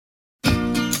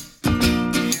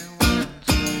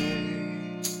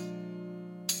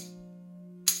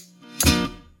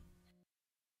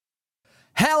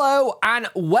Hello and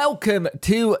welcome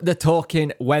to the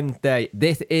Talking Wednesday.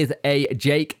 This is a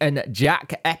Jake and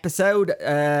Jack episode.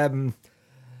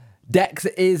 Dex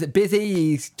is busy.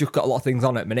 He's just got a lot of things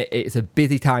on at the minute. It's a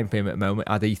busy time for him at the moment,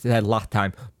 as he said last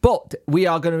time. But we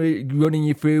are going to be running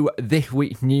you through this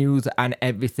week's news and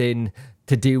everything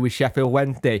to do with Sheffield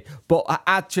Wednesday. But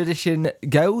as tradition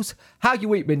goes, how's your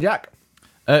week been, Jack?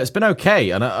 It's been okay,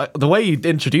 and the way you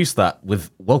introduced that with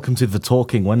 "Welcome to the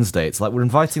Talking Wednesday," it's like we're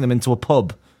inviting them into a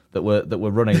pub that we're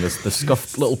running, the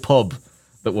scuffed little pub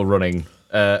that we're running.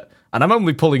 And I'm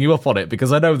only pulling you up on it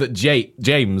because I know that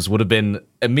James would have been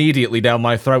immediately down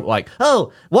my throat, like,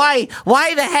 "Oh, why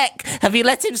the heck have you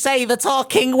let him say the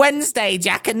Talking Wednesday,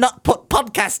 Jack, and not put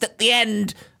podcast at the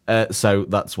end?" So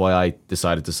that's why I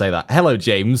decided to say that. Hello,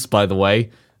 James, by the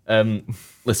way,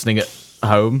 listening at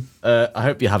home. I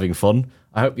hope you're having fun.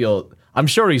 I'm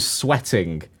sure he's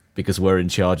sweating because we're in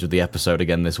charge of the episode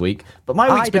again this week. But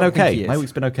my week's been okay. My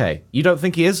week's been okay. You don't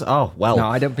think he is? Oh, well. No,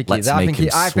 I don't think he is. I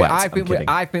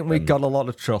think we got a lot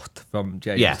of trust from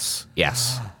James. Yes.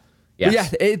 But yeah,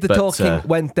 it is the Talking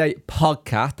Wednesday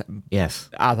podcast. Yes.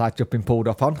 As I've just been pulled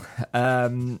up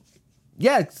on.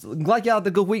 Yeah, glad you had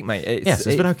a good week, mate. It's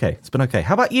been okay. It's been okay.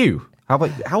 How about you?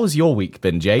 How has your week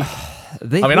been, Jake?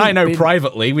 I know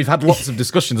privately we've had lots of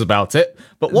discussions about it,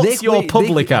 but what's your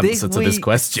public answer to this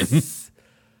question?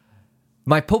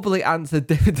 My public answer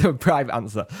different to a private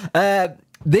answer.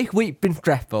 This week's been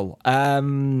stressful,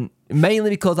 mainly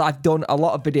because I've done a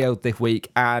lot of videos this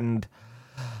week, and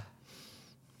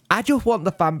I just want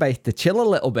the fan base to chill a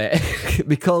little bit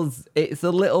because it's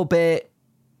a little bit.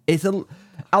 I don't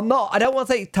want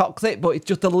to say it's toxic, but it's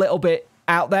just a little bit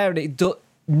out there, and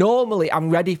normally, I'm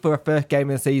ready for a first game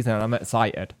of the season and I'm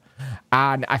excited.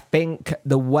 And I think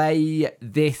the way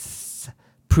this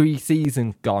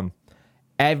pre-season's gone,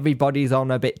 everybody's on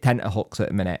a bit tenterhooks at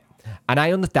the minute. And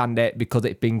I understand it because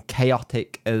it's been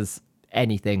chaotic as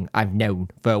anything I've known.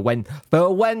 For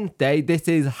a Wednesday, this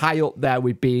is high up there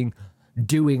with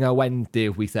doing a Wednesday,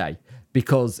 if we say.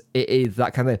 Because it is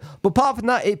that kind of thing. But apart from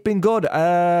that, it's been good.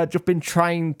 Just been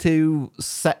trying to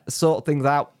sort things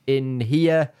out in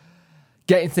here.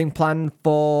 Getting things planned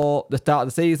for the start of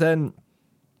the season,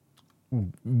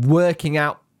 working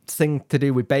out things to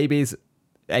do with babies,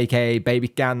 aka baby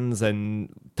scans and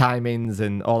timings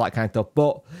and all that kind of stuff.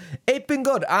 But it's been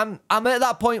good. I'm at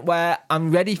that point where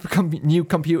I'm ready for new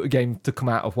computer games to come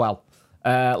out as well.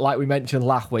 Like we mentioned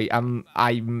last week, I'm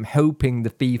hoping the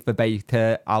FIFA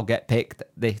beta I'll get picked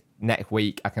this next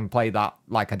week. I can play that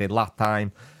like I did last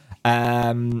time.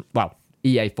 Well,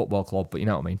 EA Football Club, but you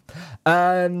know what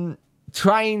I mean.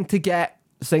 Trying to get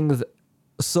things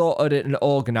sorted and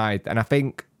organised, and I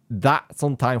think that's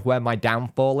sometimes where my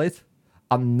downfall is.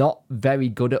 I'm not very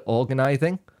good at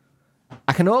organising.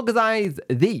 I can organise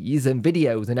these and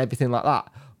videos and everything like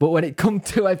that, but when it comes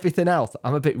to everything else,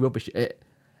 I'm a bit rubbish at it,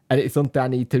 and it's something I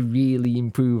need to really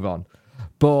improve on.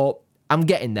 But I'm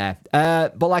getting there.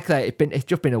 But like I say, it's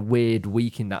just been a weird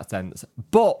week in that sense.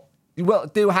 But we'll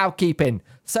do housekeeping.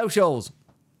 Socials.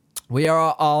 We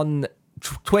are on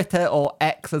Twitter or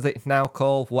X as it's now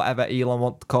called, whatever Elon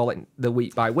wants to call it, the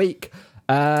week by week.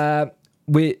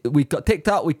 We've got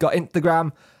TikTok, we've got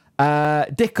Instagram,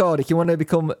 Discord. If you want to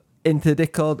become into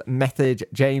Discord, message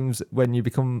James when you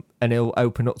become, and he'll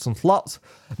open up some slots.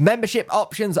 Membership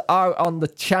options are on the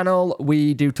channel.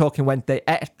 We do Talking Wednesday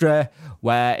Extra,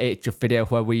 where it's just video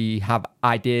where we have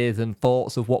ideas and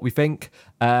thoughts of what we think.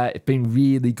 It's been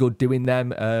really good doing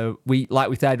them. Like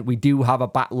we said, we do have a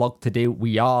backlog to do.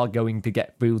 We are going to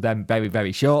get through them very,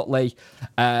 very shortly.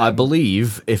 I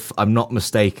believe, if I'm not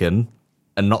mistaken,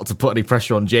 and not to put any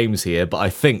pressure on James here, but I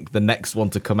think the next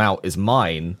one to come out is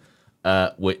mine,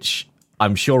 which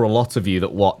I'm sure a lot of you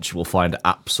that watch will find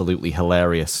absolutely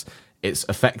hilarious. It's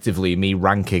effectively me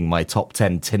ranking my top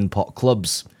 10 tin pot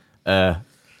clubs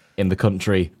in the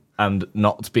country, and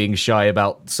not being shy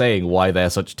about saying why they're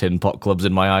such tin pot clubs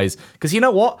in my eyes. Because you know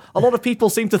what? A lot of people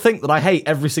seem to think that I hate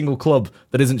every single club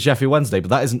that isn't Sheffield Wednesday, but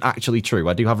that isn't actually true.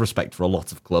 I do have respect for a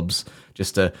lot of clubs.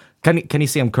 Just can you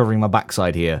see I'm covering my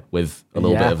backside here with a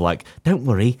little bit of like, don't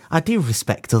worry, I do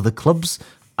respect other clubs.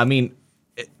 I mean,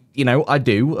 you know, I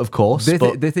do, of course.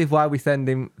 This is why we send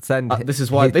him. This is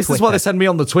why they send me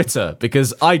on the Twitter,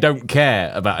 because I don't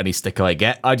care about any stick I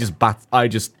get. I just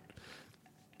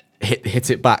hit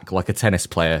it back like a tennis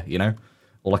player, you know,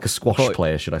 or like a squash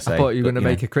player, should I say? I thought you were going to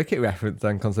make a cricket reference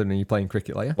then, considering you're playing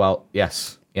cricket later. Well,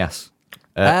 yes.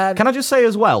 Can I just say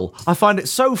as well, I find it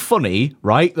so funny,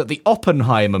 right, that the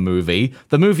Oppenheimer movie,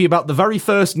 the movie about the very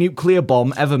first nuclear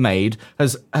bomb ever made,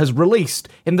 has released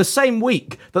in the same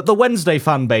week that the Wednesday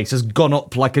fan base has gone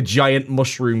up like a giant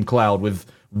mushroom cloud with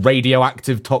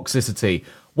radioactive toxicity.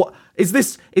 What is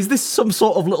this? Is this some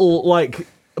sort of little like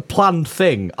planned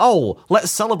thing? Oh,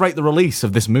 let's celebrate the release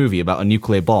of this movie about a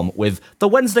nuclear bomb with the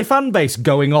Wednesday fan base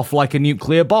going off like a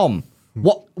nuclear bomb.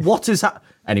 What is that?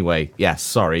 Anyway, yes,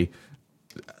 sorry.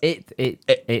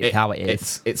 It's how it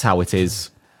is. It's how it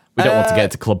is. We don't want to get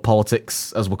into club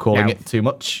politics, as we're calling it, too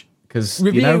much. Because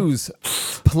reviews,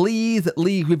 please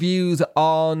leave reviews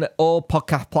on all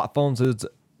podcast platforms of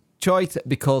choice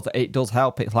because it does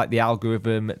help. It's like the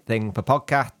algorithm thing for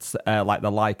podcasts, like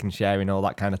the like and sharing, all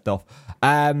that kind of stuff.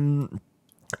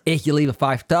 If you leave a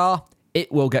 5-star, it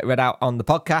will get read out on the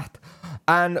podcast,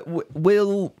 and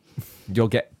you'll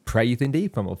get praise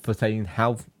indeed from us for saying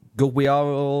how good we are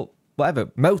or whatever.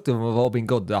 Most of them have all been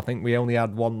good. I think we only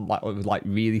had one that was like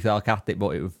really sarcastic, but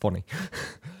it was funny.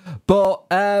 But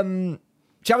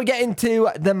shall we get into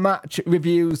the match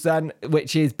reviews then,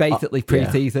 which is basically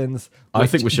pre-seasons? I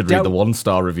think we should read the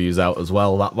 1-star reviews out as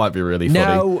well. That might be really funny.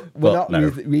 No, we're not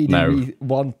reading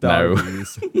 1-star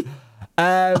reviews.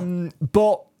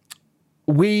 But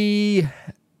we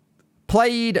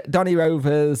played Donny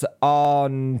Rovers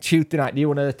on Tuesday night. Do you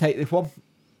want to take this one?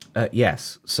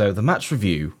 Yes. So the match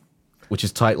review, which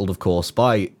is titled, of course,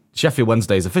 by Sheffield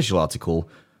Wednesday's official article,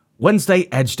 Wednesday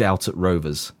edged out at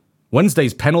Rovers.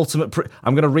 Wednesday's penultimate...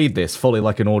 I'm going to read this fully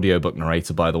like an audiobook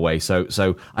narrator, by the way, so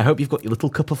I hope you've got your little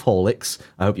cup of Horlicks.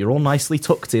 I hope you're all nicely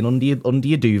tucked in under your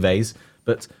duvets.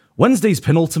 But Wednesday's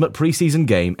penultimate pre-season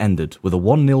game ended with a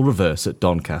 1-0 reverse at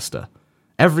Doncaster.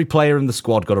 Every player in the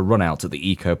squad got a run out at the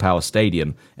Eco Power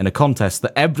Stadium in a contest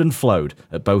that ebbed and flowed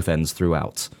at both ends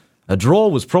throughout. A draw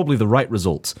was probably the right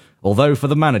result, although for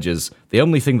the managers, the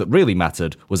only thing that really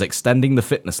mattered was extending the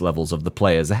fitness levels of the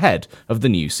players ahead of the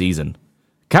new season.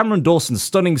 Cameron Dawson's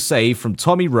stunning save from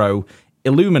Tommy Rowe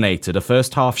illuminated a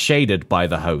first half shaded by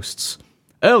the hosts.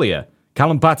 Earlier,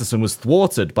 Callum Patterson was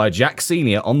thwarted by Jack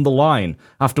Senior on the line,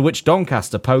 after which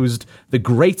Doncaster posed the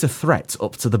greater threat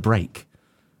up to the break.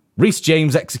 Reece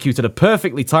James executed a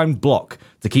perfectly timed block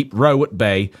to keep Rowe at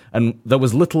bay, and there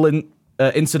was little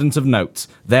incident of note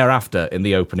thereafter in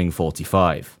the opening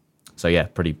 45. So yeah,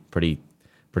 pretty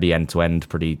end-to-end,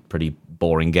 pretty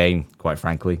boring game, quite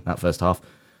frankly, that first half.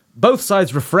 Both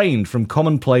sides refrained from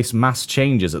commonplace mass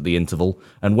changes at the interval,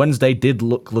 and Wednesday did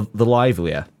look the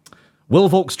livelier. Will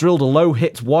Vaux drilled a low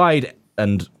hit wide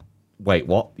and... Wait,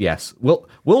 what? Yes. Will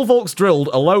Vaux drilled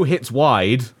a low hit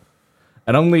wide,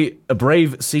 and only a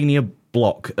brave Senior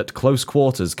block at close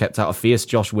quarters kept out a fierce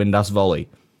Josh Windass volley.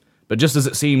 But just as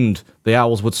it seemed the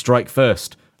Owls would strike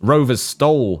first, Rovers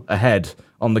stole ahead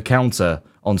on the counter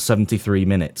on 73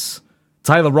 minutes.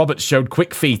 Tyler Roberts showed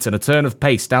quick feet and a turn of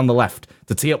pace down the left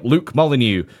to tee up Luke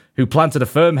Molyneux, who planted a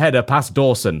firm header past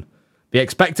Dawson. The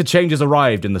expected changes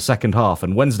arrived in the second half,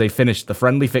 and Wednesday finished the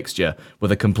friendly fixture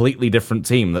with a completely different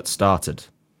team that started.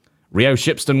 Rio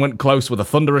Shipston went close with a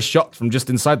thunderous shot from just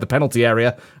inside the penalty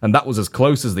area, and that was as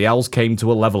close as the Owls came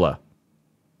to a leveller.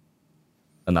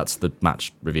 And that's the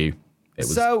match review. It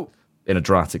was in a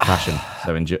dramatic fashion,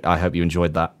 so I hope you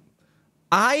enjoyed that.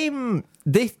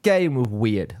 This game was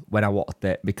weird when I watched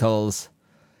it because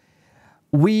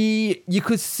you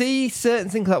could see certain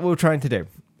things that we were trying to do.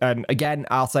 And again,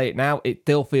 I'll say it now, it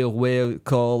still feels weird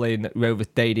calling Rover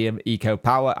Stadium Eco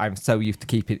Power. I'm so used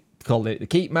to calling it the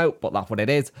Keep Moat, but that's what it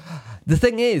is. The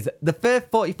thing is, the first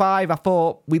 45, I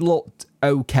thought we looked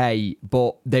okay,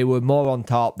 but they were more on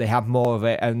top, they had more of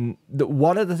it. And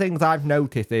one of the things I've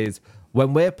noticed is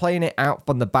when we're playing it out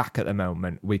from the back at the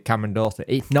moment with Cameron Dawson,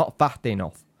 it's not fast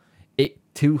enough. It's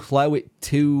too slow, it's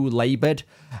too laboured.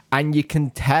 And you can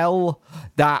tell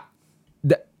that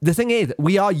the thing is,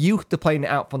 we are used to playing it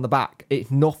out from the back.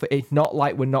 It's not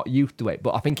like we're not used to it,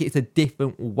 but I think it's a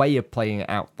different way of playing it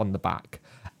out from the back.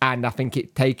 And I think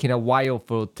it's taken a while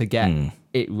for us to get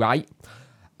it right.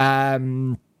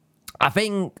 I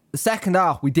think the second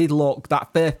half, we did look,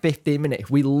 that first 15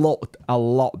 minutes, we looked a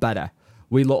lot better.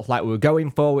 We looked like we were going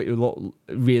forward, it looked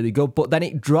really good, but then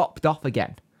it dropped off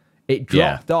again. It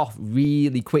dropped off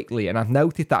really quickly, and I've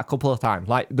noticed that a couple of times.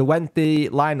 Like, the Wednesday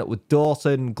lineup with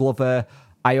Dawson, Glover,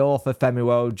 Iorfa,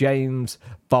 Femuo, James,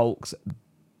 Volks,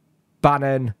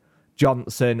 Bannon,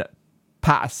 Johnson,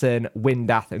 Patterson,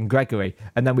 Windass, and Gregory.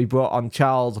 And then we brought on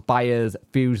Charles, Byers,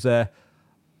 Fuser,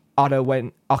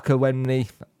 Okawemni,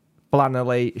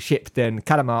 Flannelly, Shipton,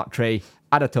 Cadamartri,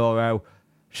 Adatoro,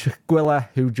 Squilla,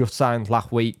 who just signed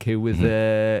last week, who was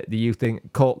the youth thing,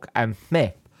 Cook, and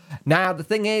Smith. Now, the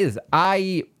thing is,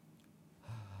 the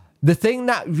thing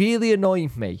that really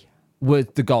annoyed me was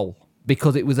the goal,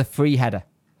 because it was a free header.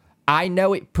 I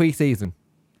know it pre-season,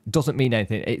 doesn't mean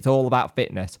anything. It's all about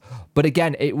fitness. But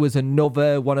again, it was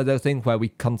another one of those things where we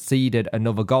conceded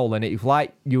another goal, and it's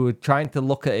like you were trying to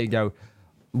look at it and go,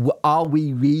 are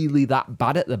we really that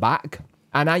bad at the back?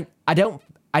 And I don't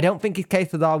think it's a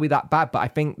case of are we that bad, but I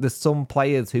think there's some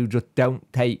players who just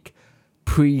don't take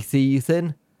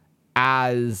pre-season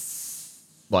as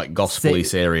like gospelly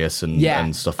serious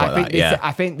and stuff like that.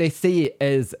 I think they see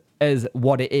it as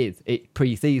what it is. It's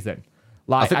pre-season.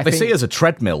 Like I think they see it as a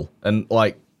treadmill, and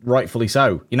like rightfully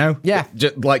so. You know,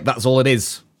 like that's all it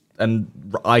is, and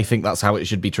I think that's how it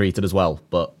should be treated as well.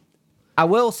 But I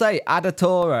will say,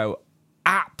 Adatoro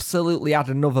absolutely had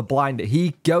another blinder.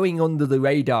 He going under the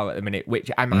radar at the minute, which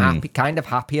I'm kind of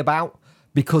happy about,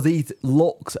 because he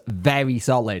looks very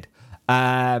solid.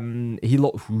 He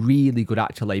looks really good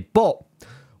actually, but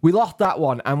we lost that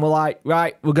one, and we're like,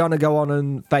 right, we're gonna go on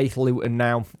and face Luton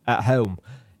now at home.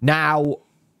 Now,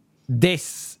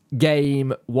 this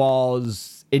game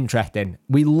was interesting.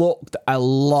 We looked a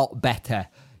lot better.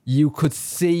 You could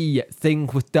see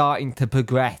things were starting to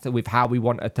progress with how we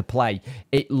wanted to play.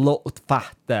 It looked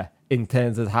faster in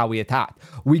terms of how we attacked.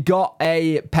 We got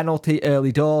a penalty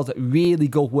early doors. Really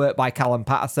good work by Callum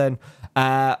Patterson.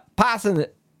 Patterson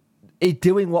is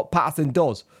doing what Patterson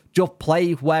does. Just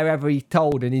play wherever he's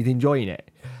told, and he's enjoying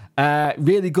it.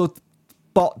 Really good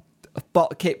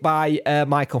spot kick by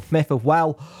Michael Smith as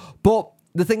well. But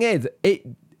the thing is,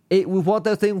 it was one of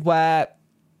those things where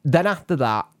then after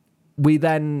that, we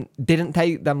then didn't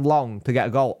take them long to get a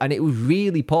goal. And it was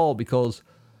really poor because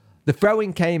the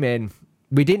throw-in came in,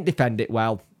 we didn't defend it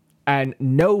well, and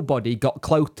nobody got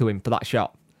close to him for that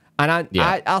shot. And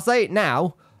I'll say it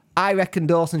now, I reckon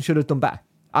Dawson should have done better.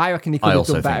 I reckon he could have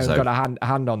done better and got a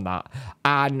hand on that.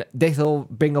 And this will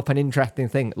bring up an interesting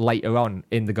thing later on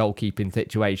in the goalkeeping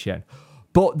situation.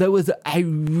 But there was a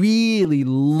really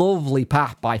lovely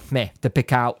pass by Smith to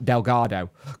pick out Delgado.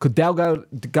 Because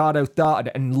Delgado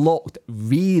started and looked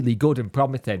really good and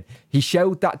promising. He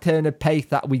showed that turn of pace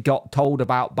that we got told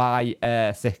about by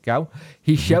Sisco.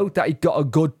 He showed that he got a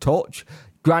good touch.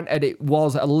 Granted, it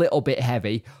was a little bit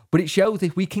heavy. But it shows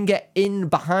if we can get in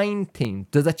behind teams,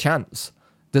 there's a chance.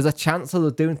 There's a chance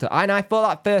of doing so. And I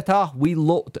thought that first half, we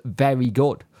looked very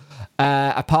good.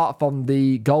 Apart from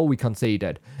the goal we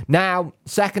conceded. Now,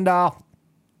 second half,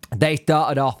 they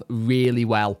started off really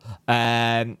well.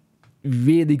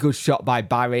 Really good shot by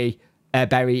Barry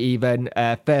even.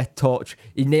 First touch.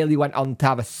 He nearly went on to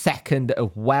have a second as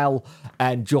well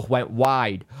and just went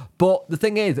wide. But the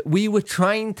thing is, we were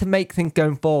trying to make things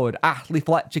going forward. Ashley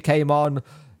Fletcher came on.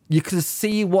 You could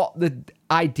see what the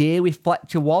idea with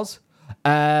Fletcher was.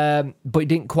 But it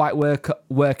didn't quite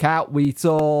work out. We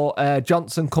saw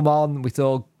Johnson come on. We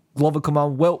saw Glover come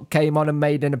on. Wilt came on and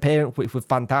made an appearance, which was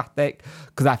fantastic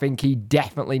because I think he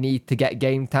definitely needs to get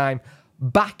game time.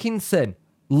 Backinson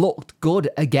looked good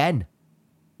again,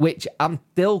 which I'm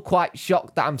still quite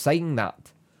shocked that I'm saying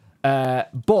that.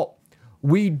 But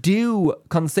we do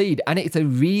concede, and it's a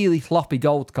really sloppy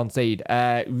goal to concede.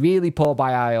 Really poor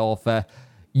by Iorfa.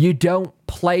 You don't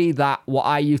play that, what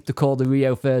I used to call the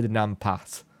Rio Ferdinand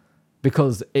pass,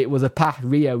 because it was a pass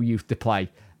Rio used to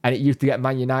play, and it used to get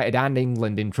Man United and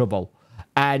England in trouble.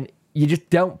 And you just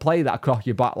don't play that across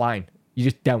your back line. You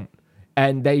just don't.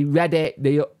 And they read it,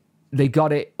 they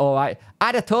got it all right.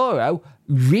 Adatoro,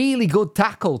 really good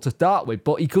tackle to start with,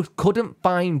 but he couldn't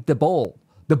find the ball.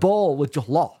 The ball was just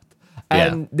lost.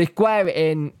 And they square it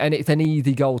in, and it's an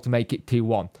easy goal to make it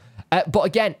 2-1. But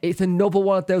again, it's another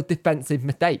one of those defensive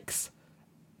mistakes.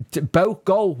 Both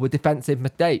goals were defensive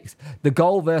mistakes. The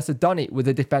goal versus Donny was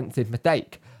a defensive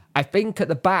mistake. I think at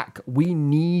the back, we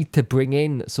need to bring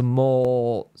in some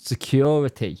more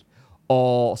security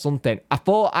or something. I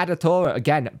thought Adatoro,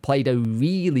 again, played a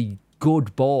really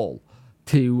good ball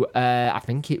to, I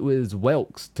think it was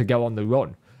Wilkes, to go on the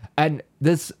run. And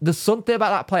there's something about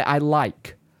that play I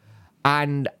like.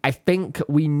 And I think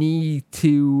we need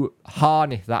to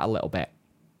harness that a little bit,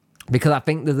 because I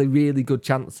think there's a really good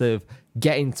chance of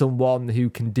getting someone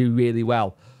who can do really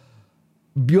well.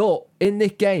 But in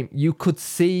this game, you could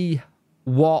see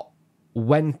what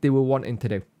Wednesday were wanting to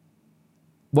do.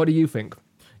 What do you think?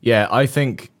 Yeah, I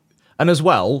think, and as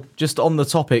well, just on the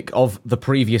topic of the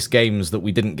previous games that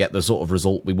we didn't get the sort of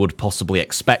result we would possibly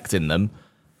expect in them,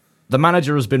 the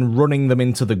manager has been running them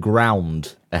into the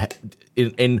ground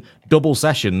in double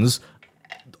sessions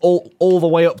all the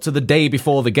way up to the day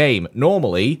before the game.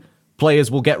 Normally, players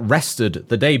will get rested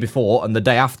the day before and the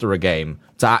day after a game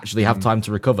to actually have time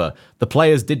to recover. The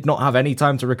players did not have any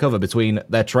time to recover between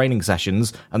their training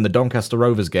sessions and the Doncaster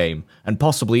Rovers game, and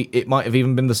possibly it might have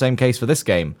even been the same case for this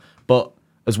game. But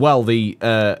as well, you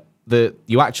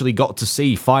actually got to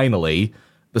see finally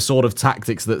the sort of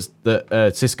tactics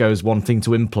that Cisco's wanting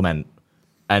to implement.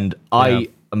 And I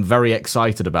am very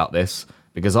excited about this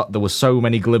because there were so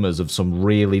many glimmers of some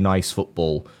really nice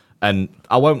football. And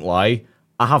I won't lie,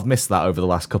 I have missed that over the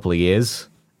last couple of years.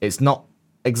 It's not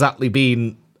exactly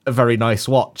been a very nice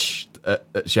watch at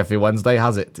Sheffield Wednesday,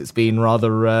 has it? It's been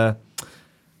rather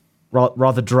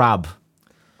drab.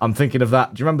 I'm thinking of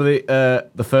that. Do you remember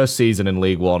the first season in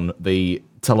League One, the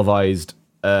televised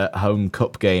home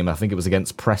cup game? I think it was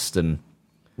against Preston.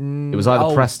 It was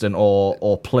either Preston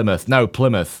or Plymouth. No,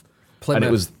 Plymouth. And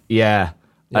it was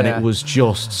and it was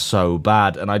just so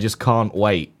bad. And I just can't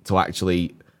wait to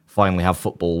actually finally have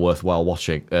football worthwhile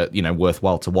watching.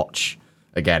 Worthwhile to watch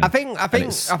again. I think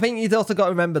you've also got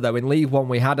to remember though, in League One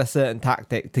we had a certain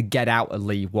tactic to get out of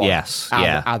League One. Yes,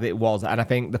 as it was, and I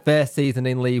think the first season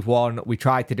in League One we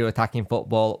tried to do attacking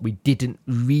football. We didn't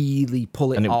really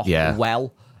pull it off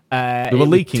well. We were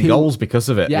leaking goals because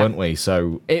of it, weren't we?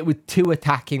 So it was too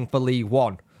attacking for League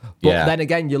One. But then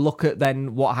again, you look at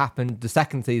then what happened the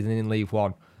second season in League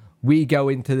One. We go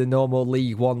into the normal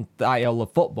League One style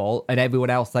of football, and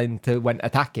everyone else then went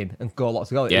attacking and scored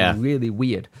lots of goals. It was really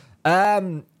weird.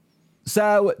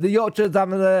 So the Yorkshire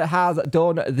Examiner has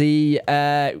done the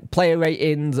player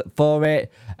ratings for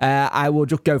it. I will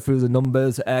just go through the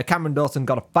numbers. Cameron Dawson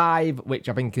got a 5, which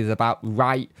I think is about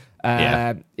right.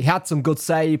 He had some good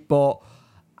save, but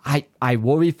I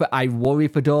worry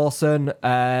for Dawson.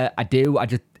 I do.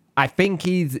 I think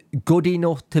he's good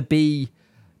enough to be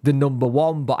the number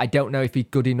one, but I don't know if he's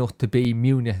good enough to be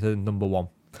Munich as number one.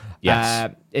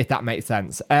 Yes. If that makes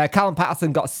sense. Callum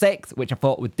Patterson got 6, which I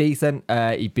thought was decent.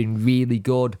 He's been really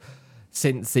good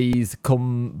since he's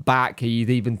come back. He's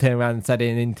even turned around and said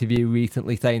in an interview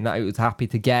recently saying that he was happy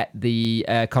to get the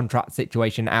contract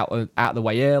situation out of the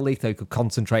way early so he could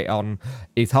concentrate on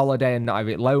his holiday and not have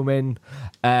it looming.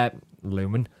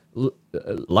 Loaming.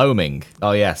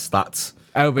 Oh, yes, that's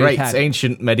over great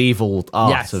ancient medieval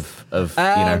art of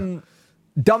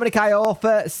Dominic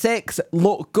Iorfa, 6,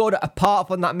 looked good apart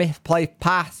from that misplaced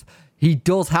pass. He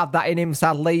does have that in him,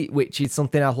 sadly, which is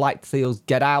something I'd like to see us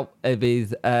get out of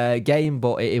his game,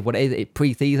 but it is what it is. It's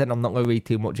pre-season. I'm not going to read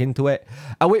too much into it.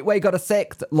 Whitway got a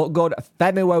 6, looked good.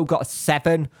 Femiwo got a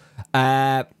 7,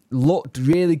 looked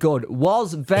really good.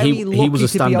 Was very lucky he was a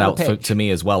to be on the standout pitch. to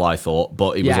me as well, I thought,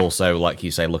 but he was also, like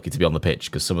you say, lucky to be on the pitch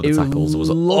because some of the He tackles was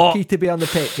lucky to be on the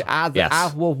pitch,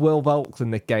 as was Will Volks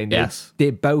in this game.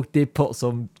 They both did put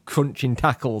some crunching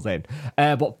tackles in.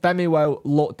 But Femiwo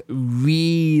looked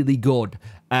really good.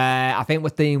 I think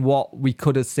we're seeing what we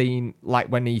could have seen like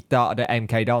when he started at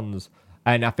MK Dons.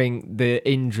 And I think the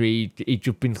injury, he's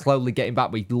just been slowly getting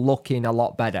back, but he's looking a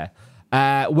lot better.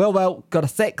 Will Volks got a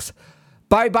 6.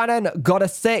 Barry Bannon got a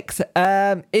 6.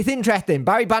 It's interesting.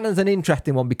 Barry Bannon's an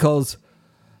interesting one because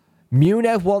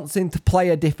Muniz wants him to play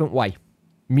a different way.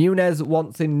 Muniz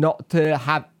wants him not to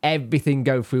have everything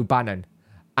go through Bannon.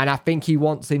 And I think he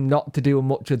wants him not to do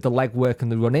much of the legwork and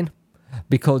the running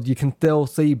because you can still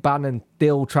see Bannon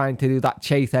still trying to do that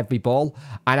chase every ball.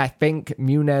 And I think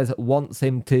Muniz wants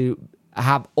him to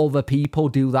have other people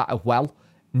do that as well.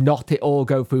 Not it all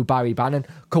go through Barry Bannon.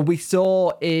 Because we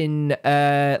saw in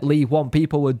League One,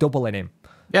 people were doubling him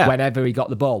whenever he got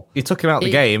the ball. You took him out the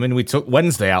game, and we took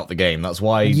Wednesday out the game. That's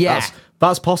why.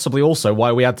 That's possibly also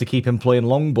why we had to keep him playing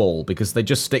long ball, because they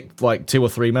just stick like 2 or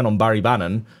 3 men on Barry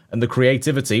Bannon, and the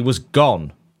creativity was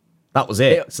gone. That was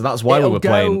it. So that's why we were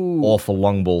playing awful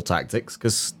long ball tactics,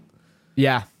 because we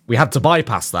had to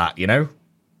bypass that, you know?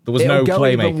 There was no playmaker. It'll go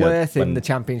even worse in the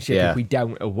Championship if we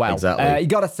don't as well. Exactly. He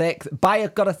got a 6. Bayer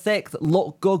got a 6.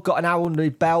 Looked good. Got an hour under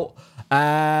his belt.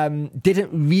 Didn't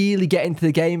really get into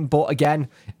the game, but again,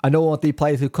 I know all the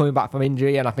players who are coming back from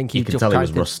injury, and I think you can tell he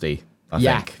was rusty. I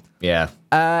think. Yeah.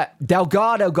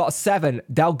 Delgado got a 7.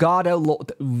 Delgado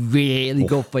looked really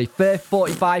good for his first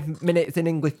 45 minutes in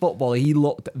English football. He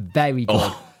looked very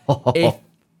good.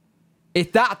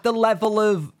 If that's the level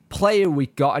of player we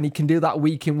got and he can do that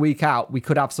week in, week out, we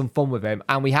could have some fun with him.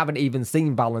 And we haven't even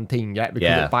seen Valentin yet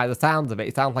because by the sounds of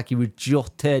it sounds like he was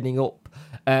just turning up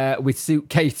with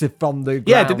suitcases from the ground.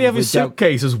 Yeah, did he have his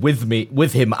suitcases with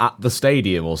him at the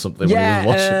stadium or something when he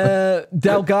was watching?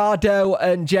 Delgado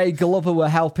and Jay Glover were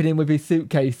helping him with his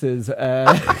suitcases near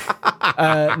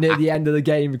the end of the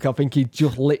game, because I think he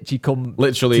just literally come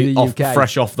to the UK.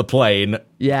 Fresh off the plane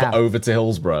over to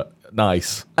Hillsborough.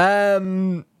 Nice.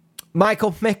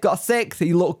 Michael Smith got a 6.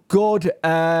 He looked good.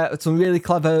 Some really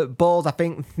clever balls. I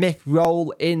think Smith's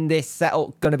role in this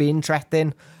setup going to be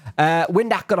interesting.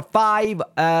 Windass got a 5.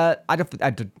 I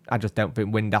just don't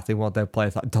think Windass is one of those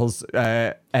players that does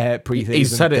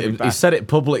pre-season. He said it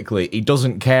publicly. He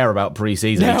doesn't care about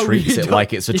pre-season. He treats it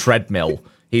like it's a treadmill.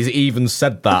 He's even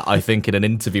said that, I think, in an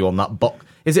interview on that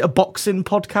is it a boxing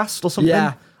podcast or something?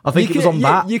 Yeah. I think it was on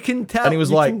that. You can tell. And he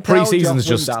was like, pre-season's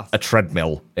just a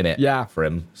treadmill in it for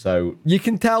him. So you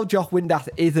can tell Josh Windass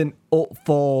isn't up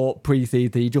for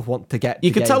pre-season. He just wants to get.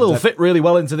 You can tell he'll fit really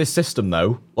well into this system,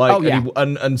 though. Like,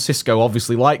 and Cisco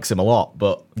obviously likes him a lot,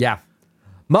 but yeah.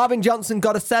 Marvin Johnson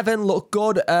got a 7, looked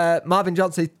good. Marvin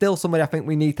Johnson is still somebody I think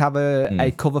we need to have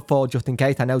a cover for just in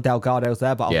case. I know Delgado's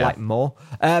there, but I'd like more.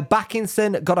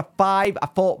 Backinson got a 5. I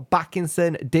thought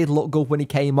Backinson did look good when he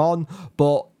came on,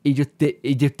 but he just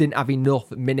didn't have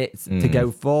enough minutes to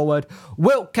go forward.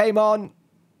 Wilt came on,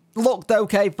 looked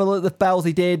okay for the spells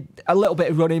he did. A little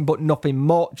bit of running, but nothing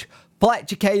much.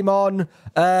 Fletcher came on,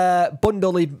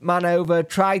 bundled his man over,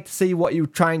 tried to see what he was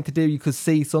trying to do. You could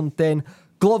see something.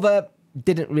 Glover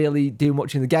didn't really do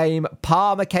much in the game.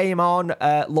 Palmer came on,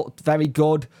 looked very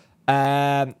good,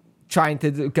 trying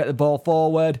to get the ball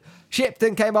forward.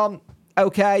 Shipton came on,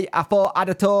 okay. I thought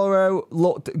Adatoro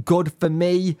looked good for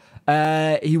me.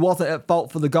 He wasn't at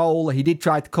fault for the goal. He did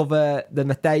try to cover the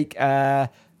mistake.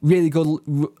 Really good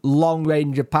long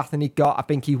range of passing he got. I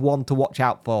think he's one to watch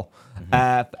out for.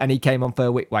 And he came on for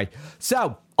a Whitway.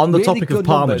 So, on the really topic of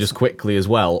Palmer, numbers. just quickly as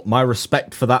well, my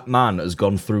respect for that man has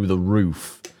gone through the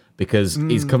roof. Because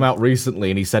he's come out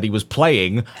recently and he said he was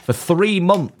playing for 3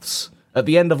 months at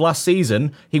the end of last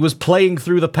season. He was playing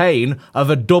through the pain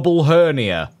of a double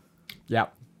hernia.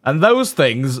 Yep. And those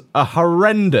things are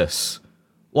horrendous.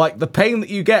 Like the pain that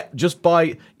you get just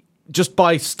by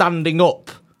standing up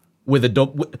with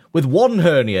one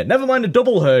hernia. Never mind a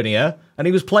double hernia. And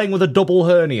he was playing with a double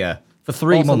hernia for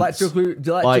 3 months. Let's just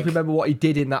remember what he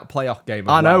did in that playoff game.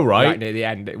 I know, right? Near the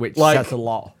end, which says a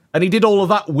lot. And he did all of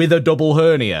that with a double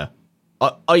hernia.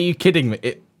 Are you kidding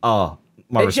me? My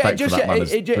respect for that man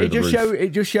is through the roof. It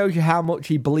just shows you how much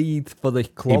he bleeds for the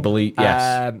club.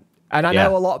 Yes. And I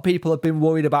know a lot of people have been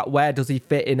worried about where does he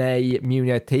fit in a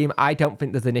Munich team. I don't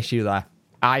think there's an issue there.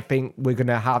 I think we're going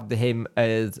to have him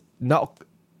as not...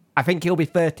 I think he'll be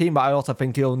 13, but I also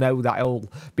think he'll know that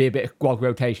he'll be a bit of squad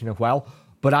rotation as well.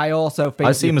 But I also think...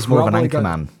 I see him as more of an anchor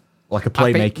man. Like a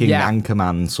playmaking anchor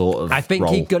man sort of I think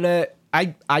role. he's going to...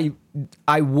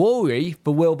 I worry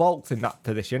for Will Volks in that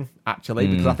position, actually,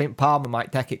 because I think Palmer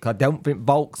might take it, because I don't think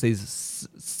Volks is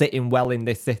sitting well in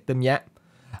this system yet.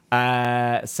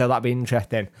 So that'd be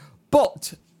interesting.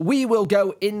 But we will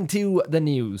go into the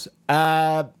news.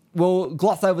 We'll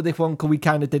gloss over this one because we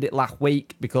kind of did it last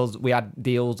week because we had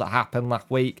deals that happened last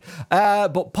week.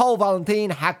 But Paul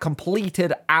Valentin had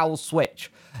completed our switch.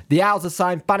 The Owls have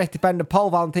signed Spanish defender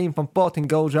Paul Valentin from Sporting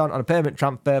Gijón on a permanent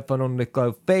transfer for an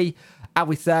undisclosed fee. As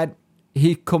we said,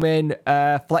 he come in.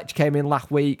 Fletcher came in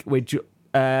last week with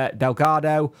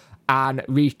Delgado, and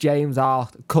Reece James are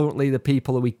currently the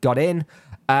people that we got in.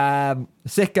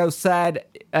 Sicko said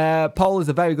Paul is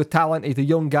a very good talent. He's a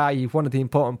young guy. He's one of the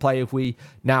important players we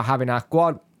now have in our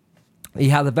squad. He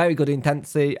has a very good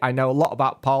intensity. I know a lot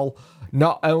about Paul,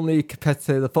 not only compared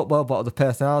to the football, but the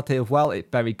personality as well. It's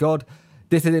very good.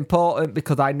 This is important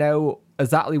because I know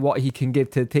exactly what he can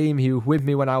give to the team. He was with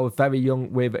me when I was very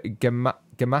young with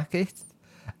Gamakis.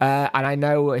 And I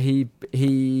know he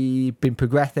been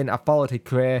progressing. I followed his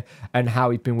career and how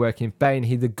he's been working in Spain.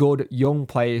 He's a good young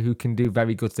player who can do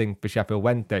very good things for Sheffield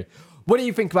Wednesday. What do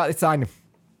you think about this signing?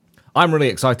 I'm really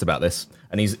excited about this,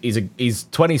 and he's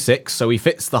 26, so he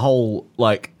fits the whole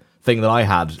thing that I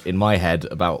had in my head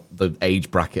about the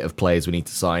age bracket of players we need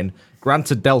to sign.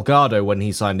 Granted, Delgado when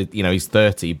he signed it, he's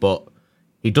 30, but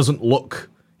he doesn't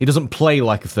play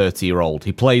like a 30-year-old.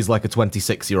 He plays like a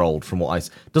 26-year-old from what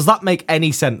Does that make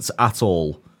any sense at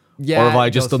all? Yeah. Or have I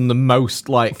just done the most,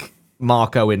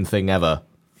 Mark Owen thing ever?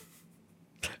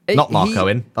 Not Mark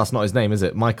Owen. That's not his name, is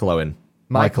it? Michael Owen.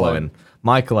 Michael Owen.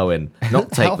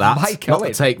 Not take that.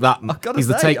 Not take that. He's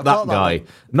the take that guy.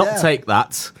 Not take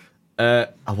that.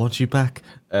 I want you back.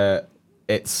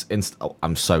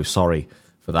 I'm so sorry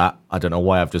for that. I don't know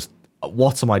why I've just...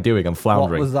 What am I doing? I'm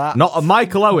floundering. What was that? Not a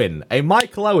Michael Owen. A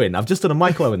Michael Owen. I've just done a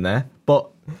Michael Owen there. But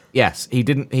yes, he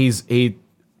didn't. He's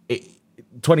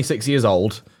 26 years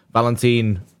old.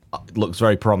 Valentin looks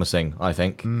very promising, I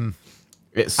think. I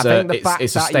think the fact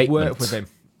it's a that statement. you worked with him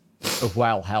as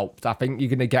well helped. I think you're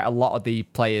going to get a lot of the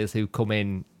players who come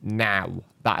in now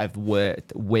that have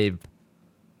worked with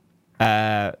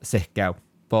Sicko.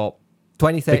 But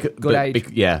 26, good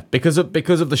age. Because of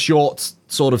the short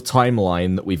sort of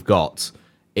timeline that we've got,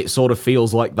 it sort of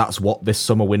feels like that's what this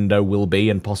summer window will be,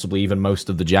 and possibly even most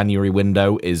of the January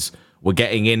window is we're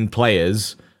getting in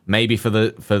players maybe for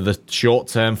the short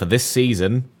term for this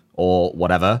season or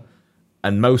whatever,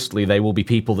 and mostly they will be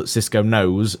people that Cisco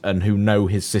knows and who know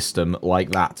his system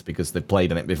like that because they've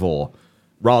played in it before.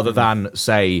 rather than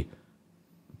say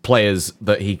players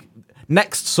that he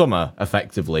next summer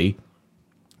effectively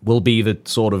will be the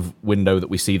sort of window that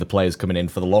we see the players coming in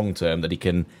for the long term that he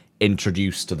can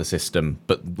introduce to the system,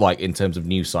 but like in terms of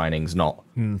new signings, not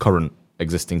current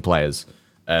existing players.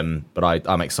 But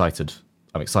I'm excited.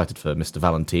 I'm excited for Mr.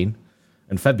 Valentine.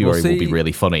 And February will be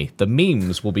really funny. The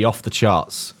memes will be off the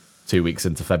charts 2 weeks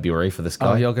into February for this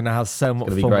guy. Oh, you're going to have so much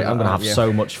fun. It's going to be great. I'm going to have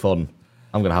so much fun.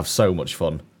 I'm going to have so much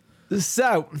fun.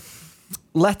 So,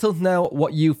 let us know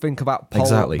what you think about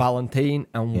Paul Valentine,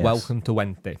 and welcome to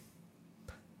Wednesday.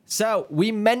 So,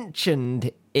 we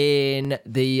mentioned in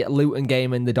the Luton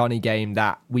game and the Donny game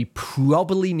that we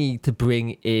probably need to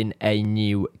bring in a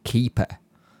new keeper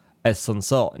of some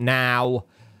sort. Now,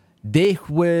 this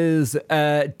was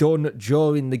done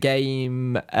during the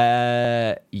game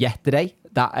yesterday.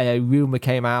 That a rumour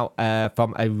came out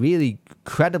from a really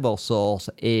credible source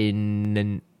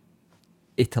in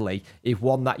Italy. It's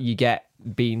one that you get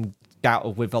being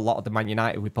scouted with a lot of the Man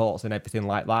United reports and everything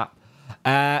like that.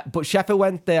 But Sheffield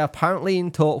Wednesday are apparently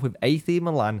in talk with AC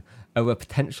Milan over a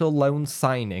potential loan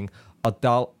signing of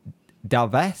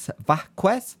Dalves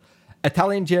Vasquez.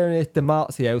 Italian journalist Di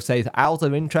Marzio says Owls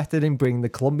are interested in bringing the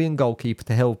Colombian goalkeeper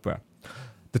to Hillsborough.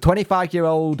 The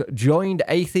 25-year-old joined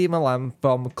AC Milan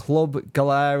from Club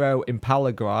Galero in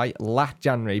Paraguay last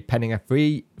January, penning a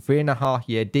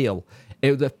 3.5-year deal.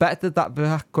 It was expected that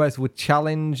Vasquez would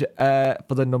challenge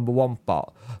for the number one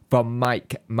spot from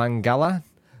Mike Mangala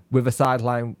with a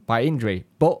sideline by injury,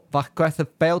 but Vasquez had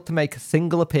failed to make a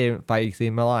single appearance by AC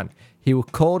Milan. He was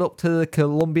called up to the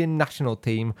Colombian national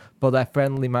team for their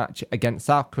friendly match against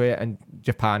South Korea and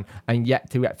Japan, and yet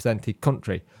to represent his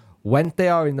country. When they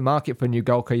are in the market for a new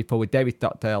goalkeeper, with David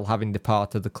Stockdale having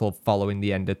departed the club following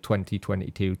the end of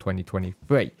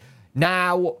 2022-2023.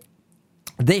 Now,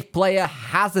 this player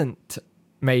hasn't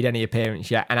made any appearance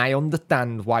yet, and I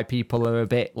understand why people are a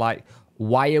bit like,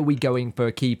 why are we going for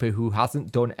a keeper who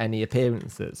hasn't done any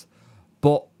appearances?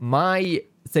 But my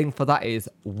thing for that is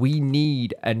we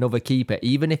need another keeper,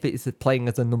 even if it's playing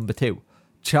as a number two.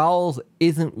 Charles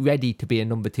isn't ready to be a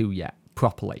number two yet,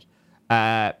 properly.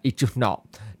 It's just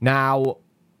not. Now,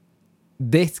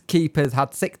 this keeper's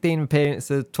had 16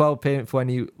 appearances, 12 appearances when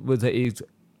he was at his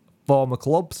former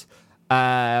clubs.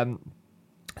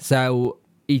 So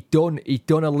he's done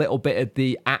a little bit of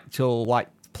the actual like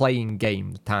playing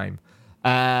game time.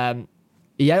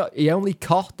 He only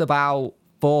cost about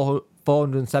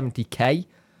 470k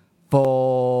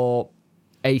for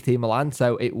AC Milan,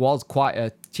 so it was quite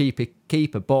a cheap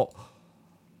keeper. But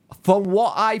from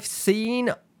what I've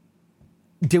seen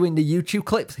doing the YouTube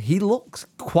clips, he looks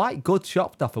quite good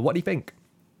shot stopper. What do you think?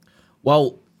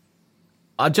 Well,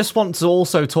 I just want to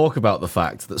also talk about the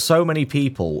fact that so many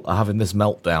people are having this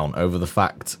meltdown over the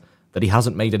fact that he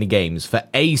hasn't made any games for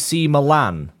AC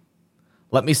Milan.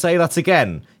 Let me say that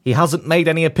again. He hasn't made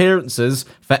any appearances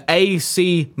for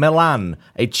AC Milan,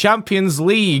 a Champions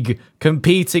League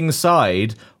competing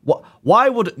side. Why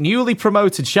would newly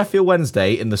promoted Sheffield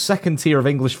Wednesday in the second tier of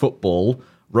English football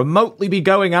remotely be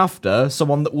going after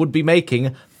someone that would be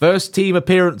making first team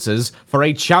appearances for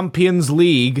a Champions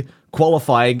League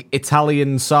qualifying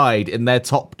Italian side in their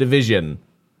top division?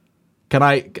 Can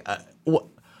I...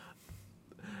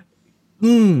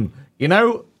 you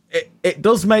know... It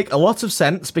does make a lot of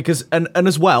sense because, and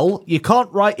as well, you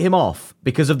can't write him off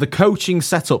because of the coaching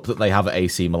setup that they have at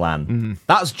AC Milan. Mm-hmm.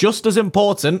 That's just as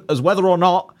important as whether or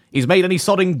not he's made any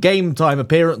sodding game time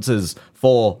appearances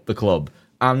for the club.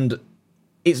 And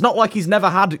it's not like he's never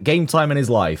had game time in his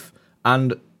life.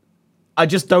 And I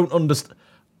just don't understand.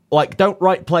 Like, don't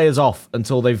write players off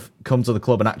until they've come to the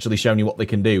club and actually shown you what they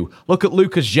can do. Look at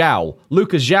Lucas João.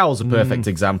 Lucas João's a perfect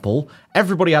example.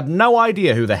 Everybody had no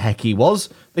idea who the heck he was.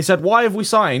 They said, why have we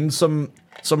signed some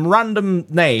random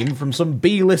name from some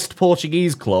B-list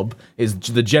Portuguese club is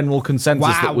the general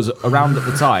consensus that was around at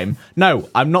the time. No,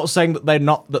 I'm not saying that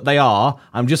they are.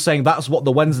 I'm just saying that's what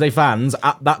the Wednesday fans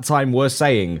at that time were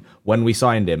saying when we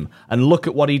signed him. And look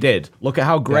at what he did. Look at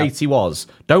how great he was.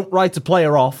 Don't write a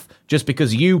player off just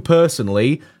because you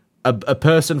personally, a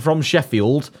person from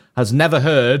Sheffield, has never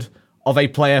heard of a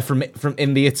player from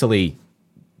in the Italy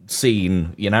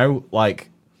scene, you know? Like,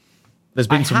 there's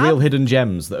been some real hidden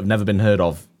gems that have never been heard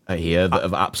of here that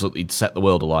have absolutely set the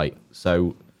world alight.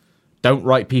 So don't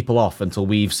write people off until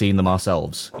we've seen them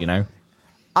ourselves, you know?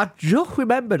 I just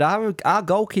remembered our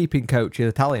goalkeeping coach is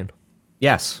Italian.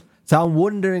 Yes. So I'm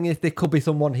wondering if there could be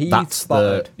someone he's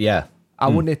spotted. I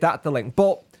wonder if that's the link.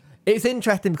 But it's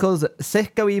interesting because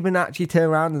Sisco even actually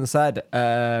turned around and said,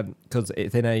 because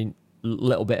it's in a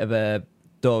little bit of a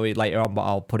story later on, but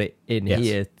I'll put it in Yes.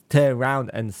 here, turned around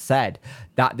and said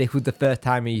that this was the first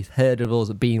time he's heard of us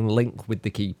being linked with the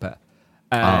keeper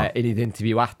in his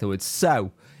interview afterwards.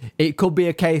 So it could be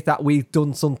a case that we've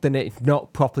done something that's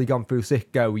not properly gone through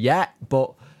Cisco yet,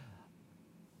 but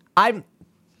I'm...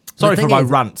 Sorry the for thing my is-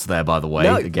 rant there, by the way,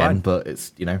 No, it's again, fine. but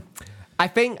it's, I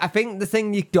think the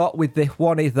thing you got with this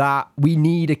one is that we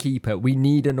need a keeper. We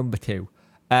need a number 2.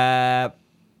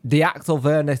 The Axel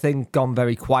Werner thing gone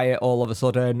very quiet all of a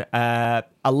sudden. A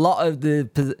lot of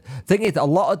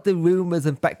the rumours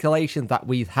and speculations that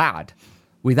we've had,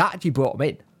 we've actually brought them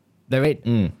in. They're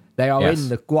in. They are Yes. in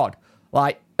the squad.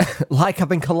 Like I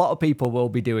think a lot of people will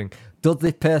be doing. Does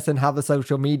this person have a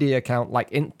social media account like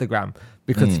Instagram?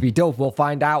 Because if he does, we'll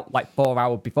find out like 4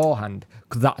 hours beforehand,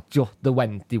 because that's just the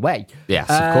Wednesday way. Yes,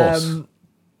 of course.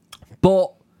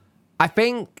 But I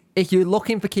think if you're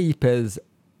looking for keepers,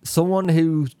 someone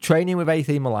who's training with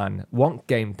AC Milan, wants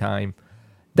game time,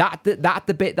 that's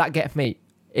the bit that gets me.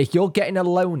 If you're getting a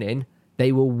loan in,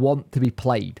 they will want to be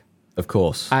played. Of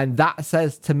course. And that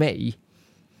says to me,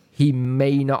 he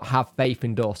may not have faith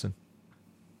in Dawson.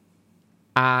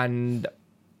 And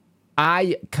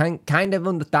I can kind of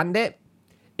understand it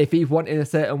if he's wanting a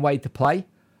certain way to play.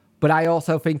 But I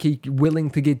also think he's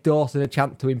willing to give Dawson a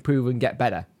chance to improve and get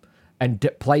better and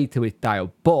play to his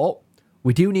style. But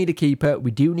we do need a keeper.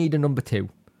 We do need a number 2.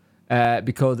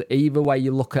 Because either way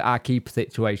you look at our keeper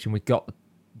situation, we've got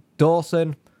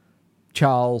Dawson,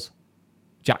 Charles,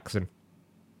 Jackson.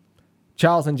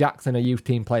 Charles and Jackson are youth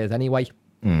team players anyway.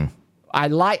 I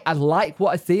like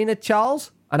what I see in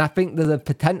Charles, and I think there's a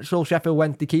potential Sheffield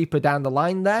Wednesday keeper down the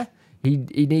line there. He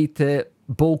needs to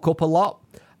bulk up a lot.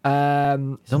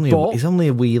 He's only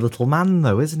a wee little man,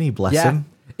 though, isn't he? Bless him.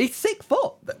 He's 6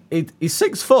 foot. He's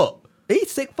 6 foot.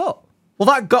 He's 6 foot. Well,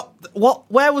 that got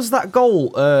what? Where was that goal?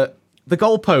 The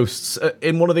goalposts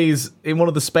in one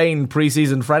of the Spain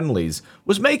preseason friendlies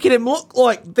was making him look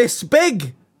like this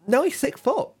big. No, he's 6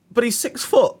 foot. But he's 6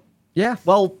 foot. Yeah.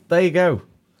 Well, there you go.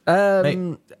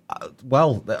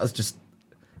 Well, that was just.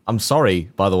 I'm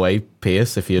sorry, by the way,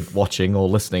 Pierce, if you're watching or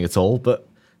listening at all, but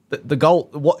the goal.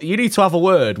 What you need to have a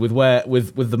word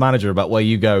with the manager about where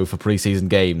you go for preseason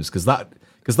games, because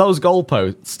those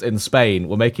goalposts in Spain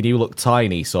were making you look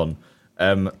tiny, son.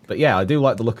 But yeah, I do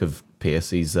like the look of Pierce.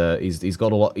 He's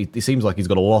got a lot. He seems like he's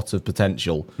got a lot of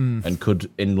potential and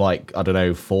could, in like, I don't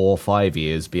know, 4 or 5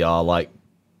 years, be our like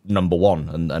number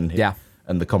 1,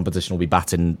 and the competition will be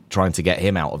batting trying to get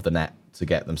him out of the net to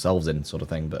get themselves in, sort of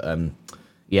thing. But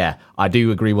yeah, I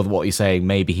do agree with what you're saying.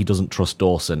 Maybe he doesn't trust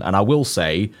Dawson, and I will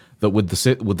say that with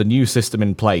the new system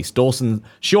in place, Dawson,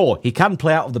 sure, he can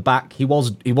play out of the back. He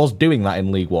was doing that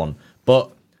in League One,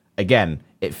 but again,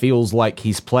 it feels like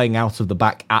he's playing out of the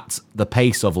back at the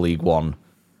pace of League One,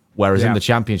 whereas in the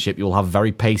Championship you'll have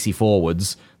very pacey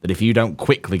forwards that if you don't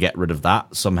quickly get rid of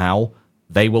that somehow,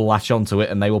 they will latch onto it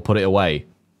and they will put it away.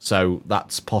 So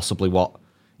that's possibly what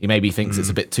he maybe thinks it's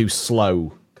a bit too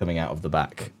slow coming out of the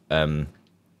back.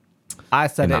 I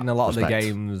said in it that in a lot of the respect.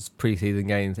 games, preseason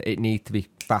games. It needs to be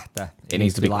faster. It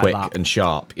needs to be like quick that. and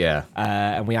sharp, yeah.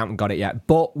 And we haven't got it yet.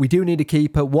 But we do need a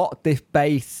keeper. What this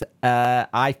base,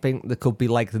 I think there could be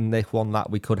legs in this one that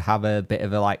we could have a bit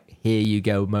of a like, here you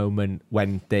go moment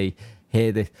when they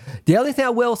hear this. The only thing I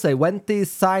will say, when these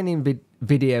signing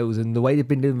videos and the way they've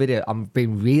been doing video, I've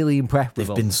been really impressed with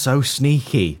They've them. been so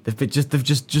sneaky. They've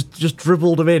just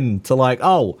dribbled them in to like,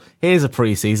 oh, here's a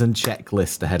preseason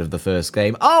checklist ahead of the first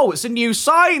game. Oh, it's a new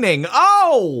signing.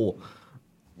 Oh,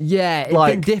 Yeah, it's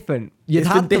Like, been different. You'd it's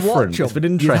had been to watch different. them. It's been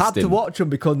You'd had to interesting. watch them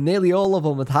because nearly all of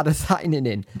them had had a signing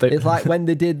in. They- It's like when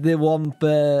they did the one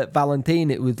for Valentine,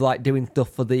 it was like doing stuff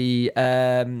for the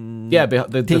yeah,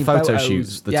 the team photo photos.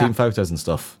 shoots, the Yeah. team photos and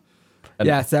stuff. And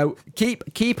Yeah, so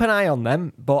keep an eye on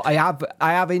them. But I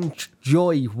have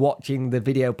enjoyed watching the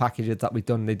video packages that we've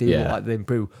done. They do look like they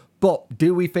improve. But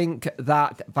do we think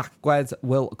that Vasquez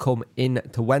will come in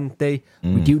to Wednesday?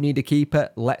 We do need a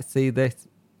keeper. Let's see this.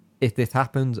 If this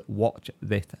happens, watch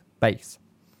this base.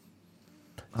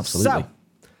 Absolutely. So,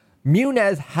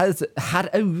 Muniz has had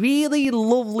a really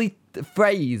lovely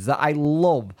phrase that I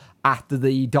love after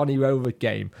the Donny Rovers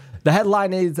game. The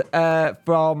headline is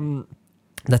from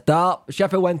the start.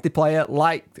 Sheffield Wednesday player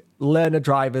liked learner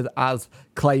drivers as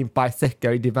claimed by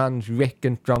Sicko. He demands risk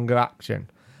and stronger action.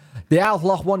 The Owls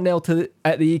lost 1-0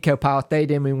 at the Eco Power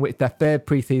Stadium in which their third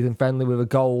pre-season friendly with a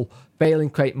goal, failing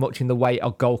to create much in the way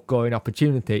of goal scoring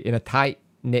opportunity in a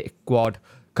tight-knit squad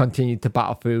continued to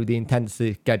battle through the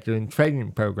intensity scheduling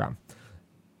training program.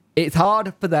 It's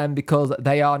hard for them because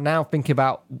they are now thinking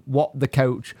about what the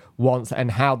coach wants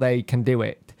and how they can do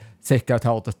it, Sicko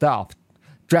told the staff.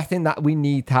 stressing that we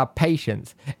need to have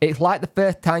patience. It's like the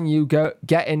first time you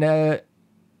get in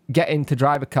to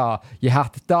drive a car. You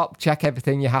have to stop, check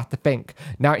everything, you have to think.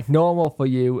 Now it's normal for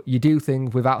you do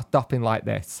things without stopping like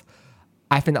this.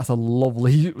 I think that's a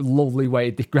lovely, lovely way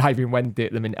of describing Wednesday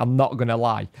at the minute. I'm not going to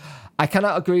lie. I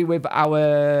cannot agree with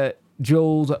our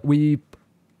Jules.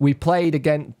 We played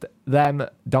against them,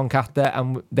 Doncaster,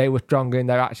 and they were stronger in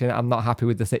their action. I'm not happy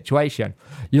with the situation.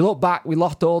 You look back, we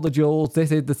lost all the Jules.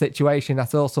 This is the situation. I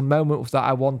saw some moments that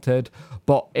I wanted,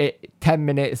 but 10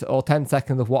 minutes or 10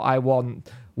 seconds of what I want,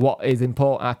 what is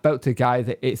important. I spoke to the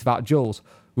guys, it's about Jules.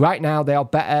 Right now, they are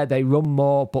better, they run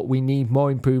more, but we need more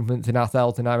improvements in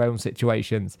ourselves in our own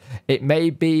situations. It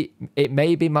may be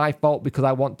my fault because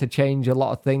I want to change a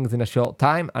lot of things in a short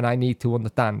time, and I need to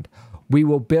understand. We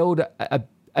will build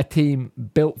a team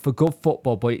built for good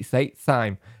football, but it takes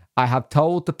time. I have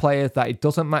told the players that it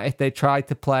doesn't matter if they try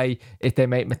to play, if they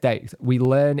make mistakes. We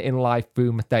learn in life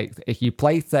through mistakes. If you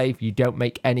play safe, you don't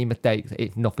make any mistakes.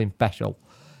 It's nothing special.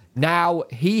 Now,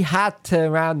 he had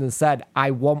turned around and said,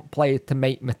 I want players to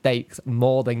make mistakes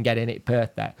more than getting it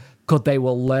perfect, because they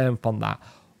will learn from that.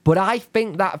 But I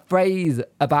think that phrase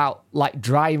about like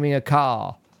driving a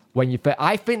car,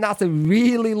 I think that's a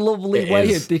really lovely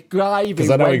way of describing.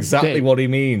 Because I know exactly what he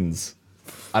means.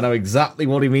 I know exactly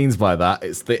what he means by that.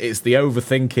 It's the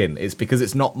overthinking. It's because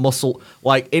it's not muscle.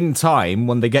 Like in time,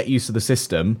 when they get used to the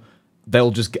system,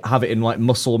 they'll just have it in like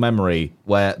muscle memory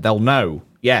where they'll know.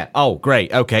 Yeah. Oh,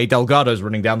 great. Okay, Delgado's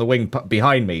running down the wing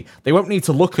behind me. They won't need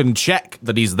to look and check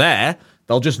that he's there.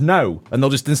 They'll just know, and they'll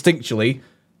just instinctually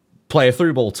play a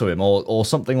through ball to him or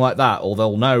something like that. Or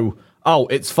they'll know, oh,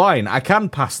 it's fine. I can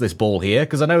pass this ball here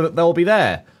because I know that they'll be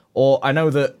there. Or I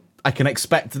know that I can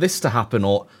expect this to happen.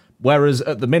 Or whereas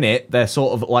at the minute, they're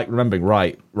sort of like remembering,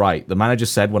 right. The manager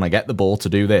said when I get the ball to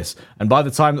do this. And by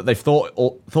the time that they've thought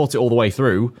it all the way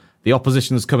through, the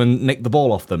opposition's come and nicked the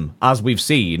ball off them, as we've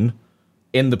seen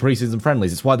in the preseason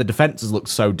friendlies. It's why the defenses look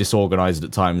so disorganized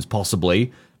at times,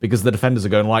 possibly, because the defenders are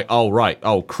going like,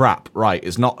 oh crap, right,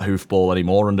 it's not hoofball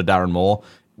anymore under Darren Moore.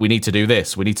 We need to do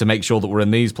this. We need to make sure that we're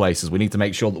in these places. We need to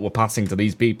make sure that we're passing to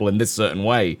these people in this certain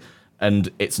way. And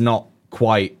it's not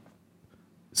quite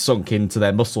sunk into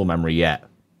their muscle memory yet.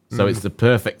 So it is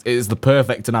the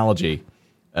perfect analogy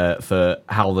for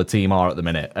how the team are at the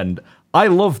minute. And I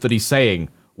love that he's saying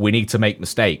we need to make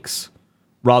mistakes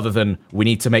rather than we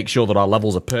need to make sure that our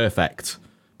levels are perfect,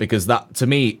 because that, to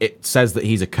me, it says that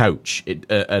he's a coach.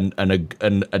 And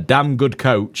a damn good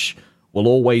coach will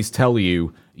always tell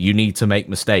you need to make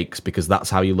mistakes because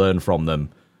that's how you learn from them.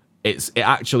 It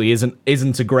actually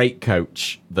isn't a great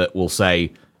coach that will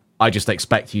say, I just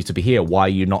expect you to be here. Why are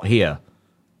you not here?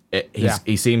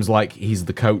 He seems like he's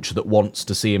the coach that wants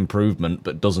to see improvement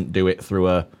but doesn't do it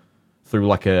through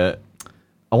like a,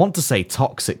 I want to say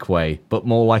toxic way, but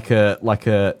more like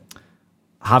a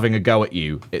having a go at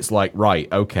you. It's like, right,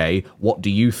 okay, what do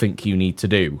you think you need to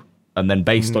do? And then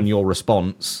based on your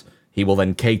response, he will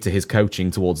then cater his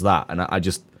coaching towards that. And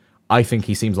I think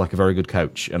he seems like a very good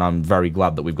coach, and I'm very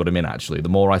glad that we've got him in, actually. The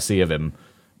more I see of him,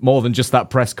 more than just that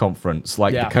press conference,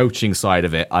 like the coaching side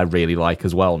of it, I really like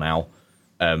as well now.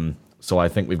 So I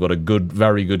think we've got a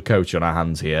very good coach on our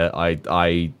hands here.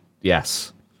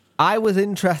 Yes. I was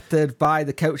interested by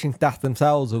the coaching staff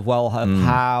themselves as well, of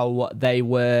how they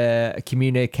were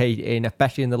communicating,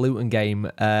 especially in the Luton game,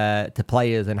 to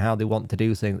players and how they want to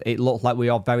do things. It looks like we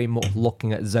are very much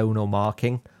looking at zonal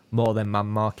marking more than man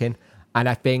marking. And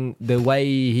I think the way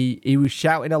he was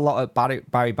shouting a lot at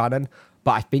Barry Bannon,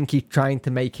 but I think he's trying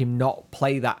to make him not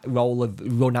play that role of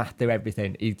run after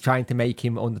everything. He's trying to make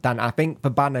him understand. I think for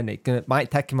Bannon, it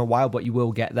might take him a while, but you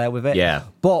will get there with it. Yeah.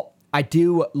 But I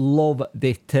do love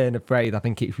this turn of phrase. I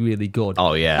think it's really good.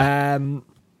 Oh, yeah.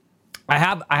 I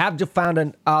have just found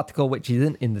an article which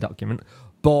isn't in the document,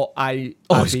 but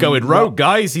he's going rogue,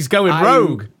 guys. He's going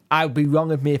rogue. I would be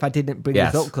wrong of me if I didn't bring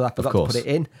this up because I forgot to put it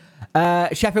in.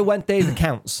 Sheffield Wednesday's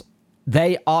accounts.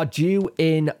 They are due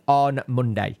in on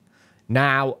Monday.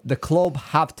 Now, the club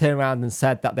have turned around and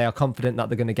said that they are confident that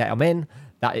they're going to get them in,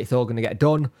 that it's all going to get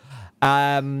done.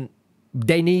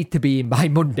 They need to be in by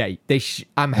Monday.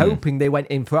 I'm hoping they went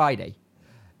in Friday,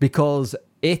 because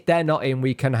if they're not in,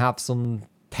 we can have some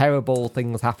terrible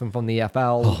things happen from the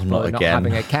EFL for not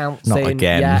having accounts not in.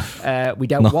 again. Yeah, we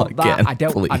don't want that. Again, I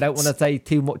don't want to say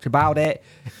too much about it.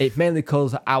 It's mainly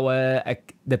because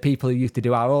the people who used to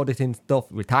do our auditing stuff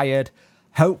retired.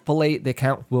 Hopefully, the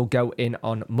account will go in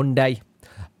on Monday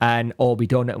and all be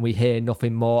done, and we hear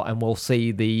nothing more, and we'll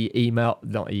see the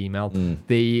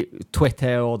the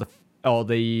Twitter or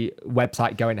the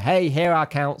website going, hey, here are our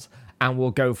accounts, and we'll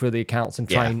go through the accounts and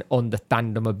try and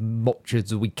understand them as much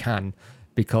as we can,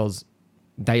 because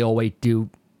they always do.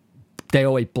 They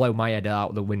always blow my head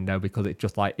out the window because it's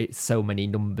just like it's so many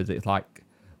numbers. It's like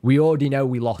we already know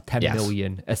we lost 10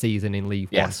 million a season in League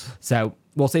One, so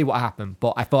we'll see what happens.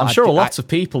 But I thought I'm sure a lot of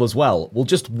people as well will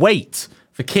just wait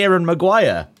for Kieran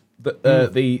Maguire,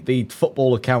 the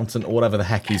football accountant or whatever the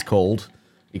heck he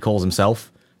calls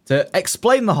himself, to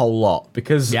explain the whole lot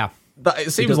because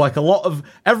it seems like a lot of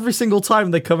every single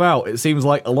time they come out, it seems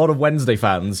like a lot of Wednesday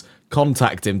fans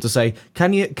contact him to say,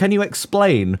 can you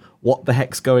explain what the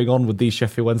heck's going on with these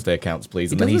Sheffield Wednesday accounts,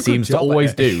 please? And then he seems to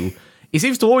always do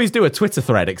a Twitter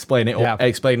thread explaining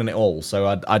it all.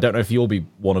 So I don't know if you'll be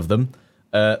one of them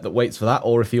that waits for that,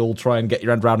 or if you'll try and get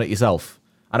your end around it yourself.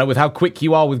 I know with how quick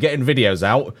you are with getting videos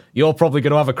out, you're probably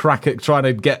going to have a crack at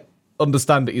trying to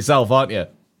understand it yourself, aren't you?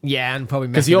 Yeah, and probably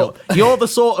because you're the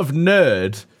sort of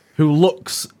nerd who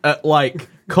looks at like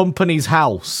Company's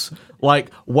House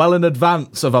like well in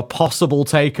advance of a possible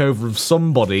takeover of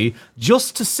somebody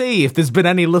just to see if there's been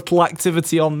any little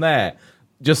activity on there,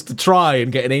 just to try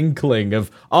and get an inkling of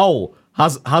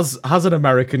has an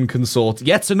American consortium,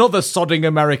 yet another sodding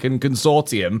American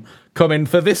consortium, come in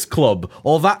for this club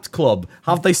or that club?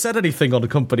 Have they said anything on a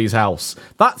Company's House?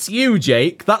 That's you,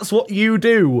 Jake. That's what you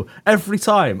do every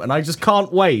time, and I just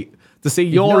can't wait to see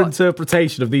your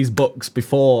interpretation of these books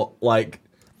before, like,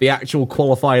 the actual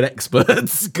qualified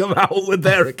experts come out with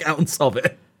their accounts of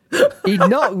it. He's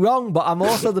not wrong, but I'm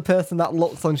also the person that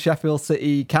looks on Sheffield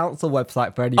City Council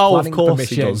website for any planning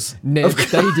permission near the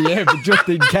stadium, just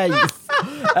in case.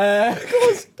 Of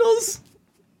course it does.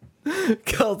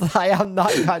 Because I am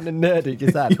that kind of nerd, you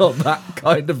said. You're that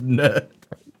kind of nerd.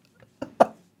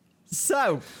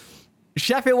 So,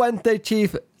 Sheffield Wednesday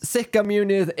chief Sicko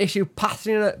Muniz issued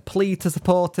passionate plea to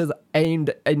supporters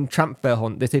aimed in transfer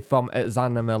hunt. This is from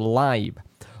Zanima Live.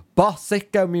 Boss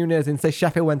Sicko Muniz insists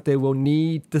Sheffield Wednesday will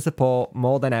need the support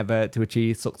more than ever to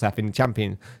achieve success in the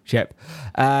Championship.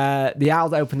 The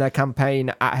Owls opened their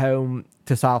campaign at home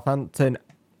to Southampton.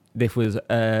 This was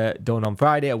done on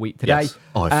Friday, a week today. Yes.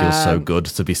 Oh, it feels so good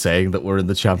to be saying that we're in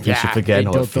the Championship again.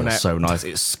 It feels so nice.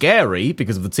 It's scary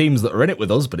because of the teams that are in it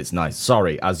with us, but it's nice.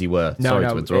 Sorry, as you were. Sorry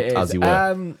to interrupt, as you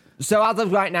were. So as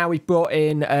of right now, we've brought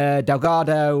in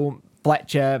Delgado,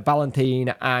 Fletcher,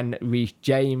 Valentine, and Reece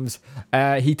James.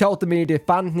 He told the media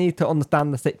fans need to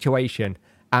understand the situation.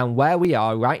 And where we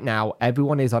are right now,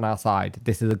 everyone is on our side.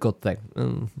 This is a good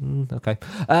thing. Okay.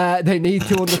 They need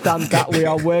to understand that we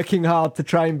are working hard to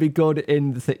try and be good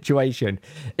in the situation.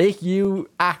 If you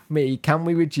ask me, can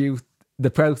we reduce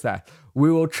the process? We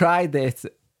will try this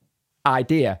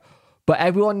idea. But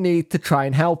everyone needs to try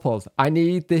and help us. I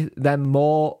need them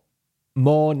more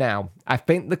now. I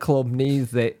think the club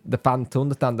needs the fans to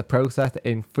understand the process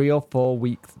in 3 or 4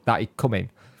 weeks that is coming.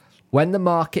 When the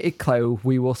market is closed,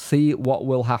 we will see what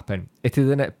will happen. It is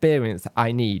an experience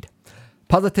I need.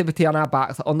 Positivity on our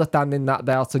backs, understanding that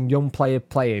there are some young players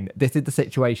playing. This is the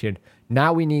situation.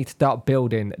 Now we need to start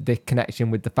building this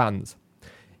connection with the fans.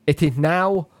 It is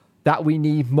now that we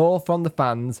need more from the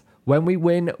fans. When we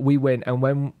win, we win. And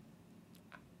when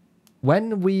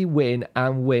we win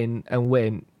and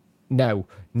win, no.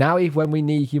 Now is when we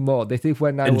need you more. This is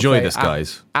when I enjoy will say, this,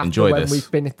 guys. After enjoy when this. we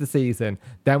finish the season,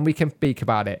 then we can speak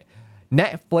about it.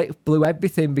 Netflix blew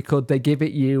everything because they give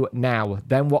it you now.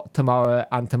 Then what tomorrow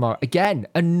and tomorrow? Again,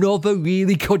 another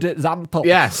really good example.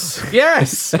 Yes, it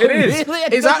is.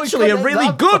 It's actually a really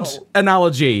good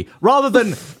analogy. Rather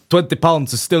than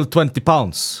 £20 is still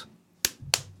 £20.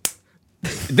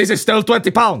 This is still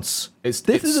 £20.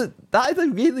 That is a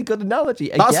really good analogy.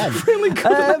 That's a really good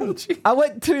analogy. I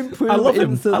went to improve. I love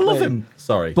him. Instantly. I love him.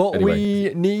 Sorry, but anyway.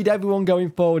 we need everyone going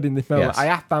forward in this moment. Yes. I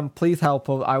ask them, please help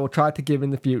us. I will try to give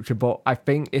in the future, but I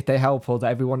think if they help us,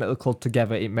 everyone at the club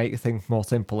together, it makes things more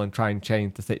simple and try and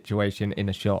change the situation in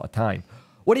a shorter time.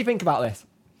 What do you think about this?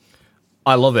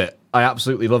 I love it. I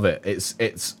absolutely love it.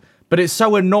 But it's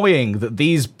so annoying that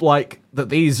these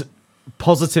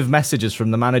positive messages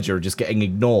from the manager are just getting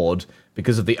ignored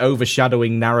because of the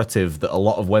overshadowing narrative that a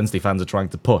lot of Wednesday fans are trying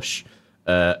to push.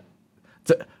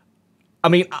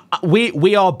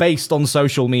 We are based on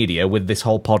social media with this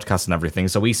whole podcast and everything,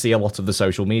 so we see a lot of the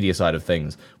social media side of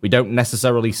things. We don't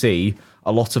necessarily see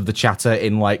a lot of the chatter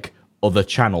in like other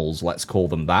channels, let's call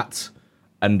them that.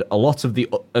 And a lot of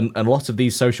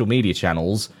these social media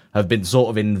channels have been sort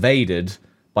of invaded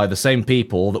by the same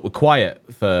people that were quiet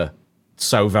for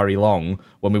so very long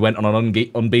when we went on an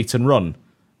unbeaten run.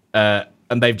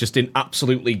 And they've just been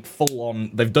absolutely full on.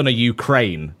 They've done a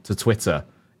Ukraine to Twitter.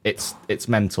 It's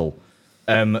mental.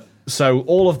 So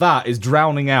all of that is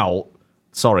drowning out.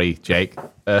 Sorry, Jake.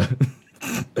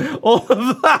 All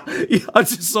of that. I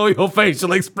just saw your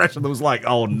facial expression that was like,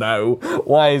 oh no,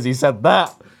 why has he said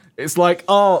that? It's like,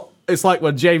 oh, it's like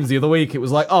when James the other week, it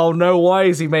was like, oh no, why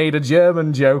has he made a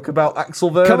German joke about Axel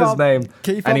Werner's name?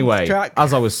 Keep on Anyway, track.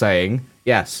 as I was saying,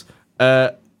 yes,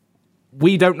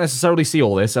 we don't necessarily see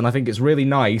all this, and I think it's really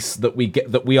nice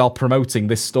that we are promoting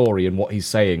this story and what he's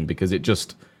saying, because it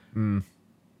just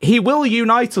he will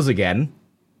unite us again.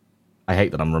 I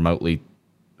hate that I'm remotely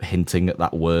hinting at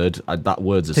that word. That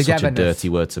word's such a dirty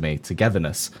word to me.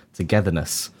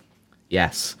 Togetherness.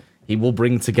 Yes, he will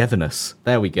bring togetherness.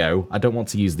 There we go. I don't want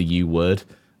to use the U word,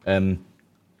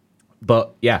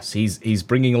 but yes, he's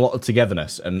bringing a lot of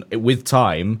togetherness, and with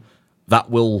time, that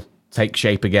will take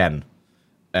shape again.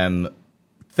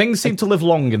 Things seem to live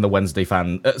long in the Wednesday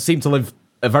fan. Seem to live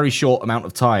a very short amount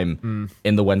of time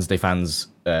in the Wednesday fans'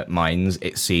 minds.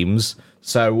 It seems.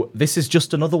 So this is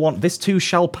just another one. This too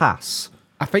shall pass.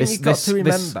 I think you've got to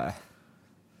remember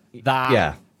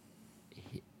that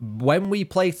when we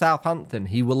play Southampton,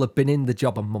 he will have been in the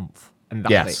job a month. And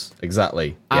that's it.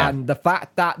 Exactly. And the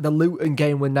fact that the Luton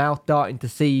game, we're now starting to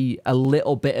see a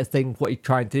little bit of things what he's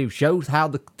trying to do, shows how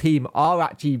the team are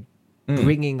actually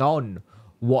bringing on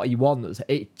what he wants.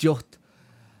 It just...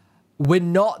 We're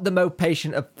not the most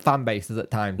patient of fan bases at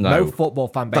times. No, most football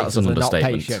fan bases are not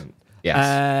patient.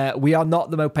 Yes. We are not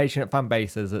the most patient fan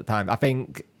bases at times. I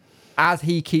think, as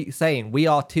he keeps saying, we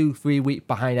are 2-3 weeks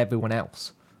behind everyone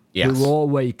else. Yes. We're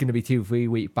always going to be 2-3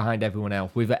 weeks behind everyone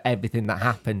else with everything that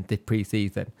happened this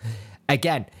pre-season.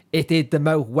 Again, it is the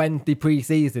most Wednesday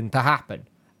pre-season to happen.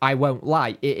 I won't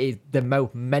lie. It is the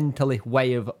most mentalist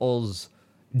way of us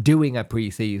doing a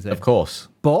pre-season. Of course.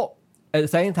 But at the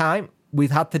same time,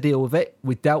 we've had to deal with it.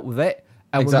 We've dealt with it.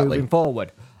 And we're moving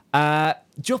forward.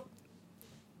 Just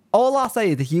all I'll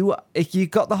say is if you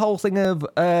got the whole thing of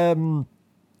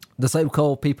the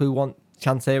so-called people who want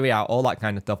Chansiri out, all that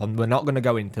kind of stuff, and we're not going to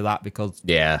go into that because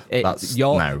it's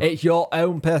your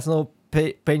own personal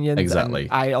opinion. Exactly.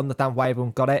 I understand why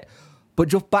everyone got it. But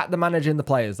just back the manager and the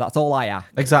players. That's all I ask.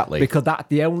 Exactly. Because that's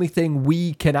the only thing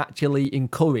we can actually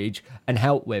encourage and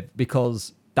help with,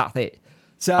 because that's it.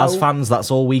 So, as fans,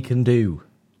 that's all we can do.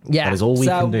 Yeah. That is all we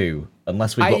can do.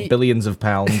 Unless we've got billions of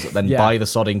pounds, then buy the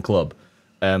sodding club.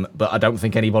 But I don't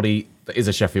think anybody that is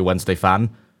a Sheffield Wednesday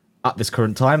fan at this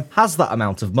current time has that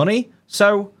amount of money.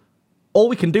 So all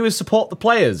we can do is support the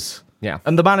players. Yeah.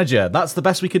 And the manager. That's the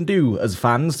best we can do as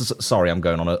fans. Sorry, I'm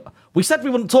going on it. We said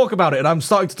we wouldn't talk about it, and I'm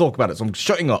starting to talk about it, so I'm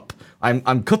shutting up.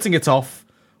 I'm cutting it off.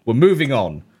 We're moving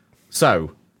on.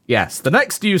 So, yes, the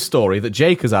next news story that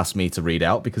Jake has asked me to read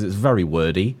out, because it's very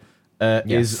wordy,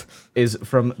 is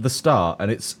from The Star, and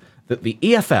it's that the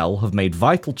EFL have made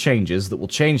vital changes that will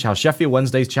change how Sheffield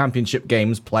Wednesday's championship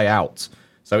games play out.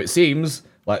 So it seems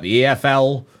like the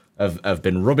EFL have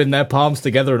been rubbing their palms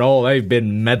together, and they've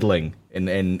been meddling in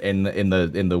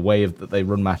the way that they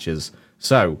run matches.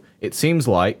 So it seems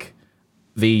like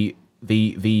the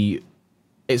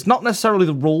it's not necessarily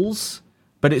the rules,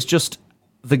 but it's just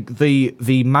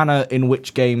the manner in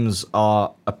which games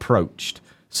are approached.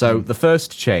 So the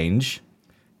first change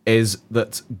is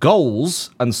that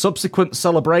goals and subsequent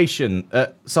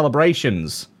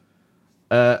celebrations,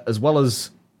 as well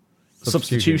as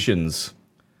substitutions.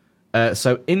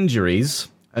 So injuries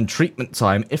and treatment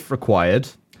time, if required,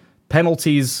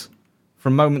 penalties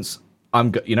from moments.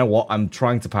 You know what? I'm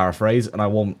trying to paraphrase, and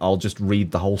I'll just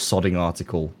read the whole sodding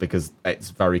article because it's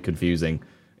very confusing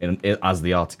as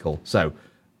the article. So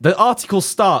the article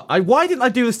why didn't I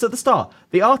do this at the start?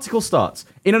 The article starts,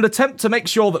 in an attempt to make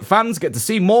sure that fans get to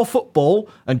see more football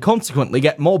and consequently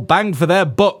get more bang for their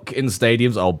buck in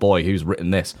stadiums. Oh boy, who's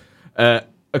written this?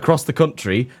 Across the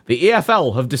country, the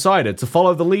EFL have decided to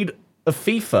follow the lead of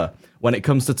FIFA when it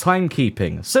comes to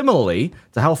timekeeping, similarly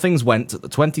to how things went at the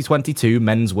 2022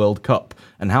 Men's World Cup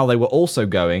and how they were also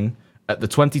going at the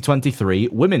 2023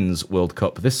 Women's World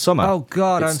Cup this summer. Oh,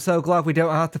 God, I'm so glad we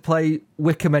don't have to play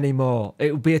Wickham anymore.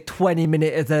 It would be a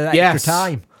 20-minute of extra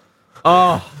time.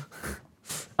 Oh,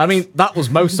 I mean, that was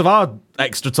most of our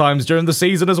extra times during the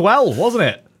season as well, wasn't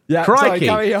it? Yeah, Crikey.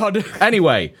 Sorry, carry on.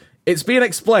 Anyway, it's been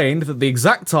explained that the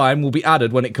exact time will be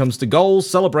added when it comes to goals,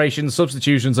 celebrations,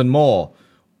 substitutions, and more.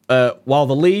 While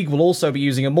the league will also be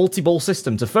using a multi-ball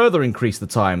system to further increase the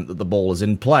time that the ball is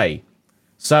in play.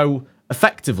 So,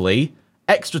 effectively,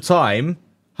 extra time,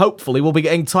 hopefully, will be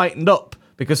getting tightened up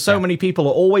because so many people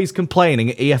are always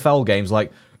complaining at EFL games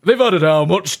like, they've added how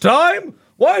much time?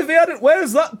 Why have they added,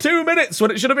 where's that 2 minutes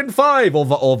when it should have been 5?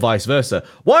 Or vice versa.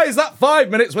 Why is that 5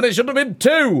 minutes when it should have been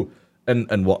 2?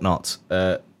 And whatnot.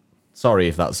 Sorry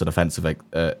if that's an offensive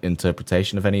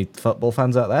interpretation of any football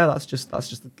fans out there. That's just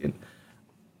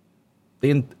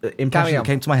the impression that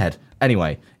came to my head.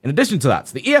 Anyway, in addition to that,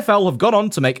 the EFL have gone on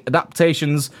to make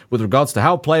adaptations with regards to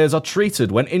how players are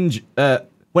treated when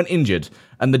when injured,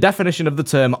 and the definition of the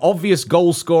term obvious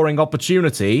goal-scoring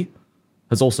opportunity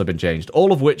has also been changed,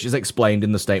 all of which is explained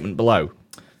in the statement below.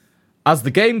 As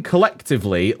the game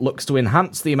collectively looks to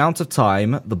enhance the amount of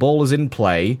time the ball is in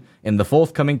play in the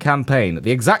forthcoming campaign,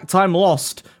 the exact time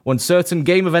lost when certain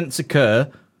game events occur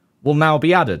will now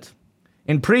be added.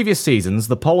 In previous seasons,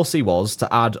 the policy was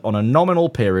to add on a nominal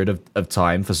period of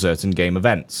time for certain game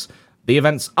events. The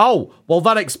events, oh, well,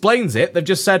 that explains it. They've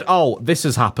just said, oh, this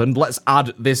has happened. Let's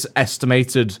add this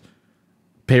estimated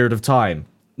period of time,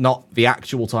 not the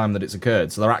actual time that it's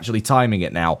occurred. So they're actually timing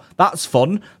it now. That's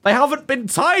fun. They haven't been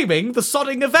timing the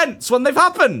sodding events when they've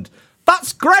happened.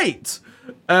 That's great.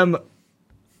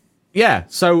 Yeah,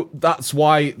 so that's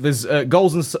why there's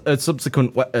goals and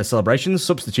subsequent celebrations,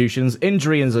 substitutions,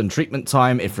 injuries and treatment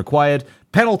time if required,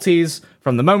 penalties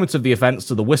from the moment of the offence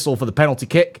to the whistle for the penalty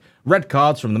kick, red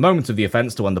cards from the moment of the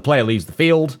offence to when the player leaves the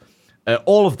field.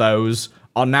 All of those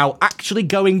are now actually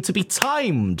going to be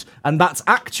timed, and that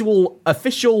actual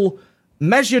official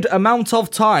measured amount of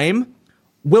time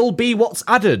will be what's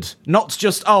added, not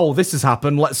just, oh, this has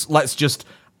happened, let's just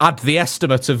add the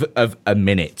estimate of a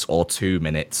minute or 2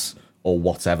 minutes or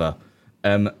whatever.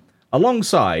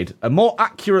 Alongside a more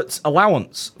accurate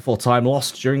allowance for time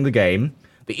lost during the game,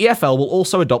 the EFL will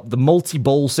also adopt the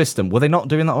multi-ball system. Were they not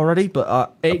doing that already?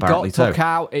 But it apparently got took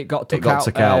out. It got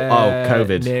took out. Oh,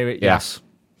 COVID. Near it, yes.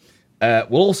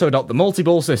 We'll also adopt the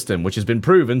multi-ball system, which has been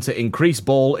proven to increase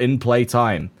ball in play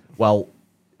time. Well,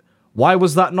 why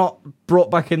was that not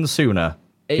brought back in sooner?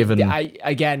 I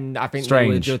think they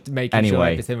were just making sure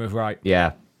everything was right.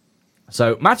 Yeah.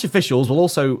 So match officials will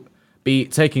also be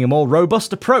taking a more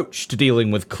robust approach to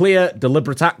dealing with clear,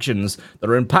 deliberate actions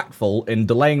that are impactful in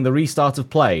delaying the restart of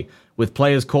play, with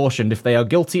players cautioned if they are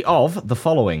guilty of the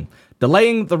following: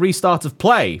 delaying the restart of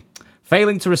play,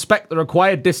 failing to respect the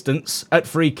required distance at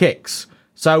free kicks.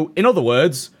 So, in other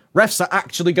words, refs are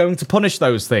actually going to punish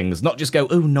those things, not just go,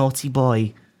 "Ooh, naughty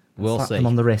boy, we'll slap see them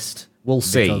on the wrist." We'll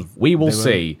see. We will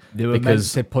see. They were meant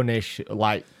to punish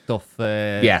like stuff.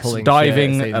 Yes, pulling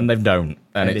diving, shirts, and they don't.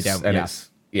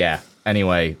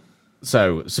 Anyway,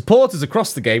 so supporters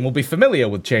across the game will be familiar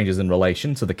with changes in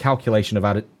relation to the calculation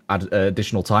of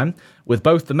additional time, with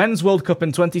both the Men's World Cup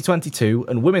in 2022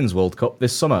 and Women's World Cup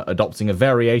this summer adopting a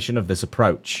variation of this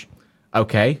approach.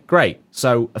 Okay, great.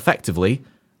 So, effectively,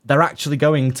 they're actually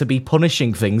going to be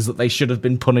punishing things that they should have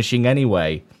been punishing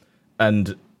anyway.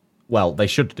 And, well, they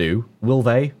should do. Will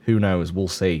they? Who knows? We'll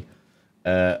see.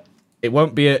 It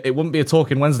wouldn't be a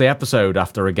Talking Wednesday episode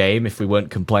after a game if we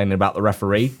weren't complaining about the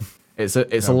referee. It's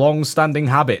a long-standing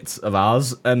habit of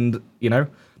ours, and,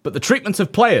 but the treatment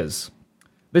of players.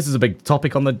 This is a big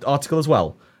topic on the article as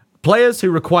well. Players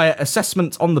who require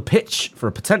assessment on the pitch for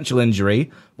a potential injury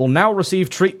will now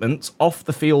receive treatment off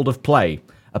the field of play,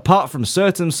 apart from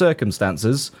certain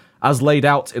circumstances, as laid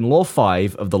out in Law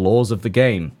 5 of the Laws of the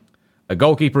Game. A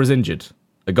goalkeeper is injured.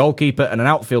 A goalkeeper and an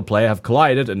outfield player have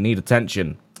collided and need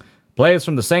attention. Players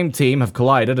from the same team have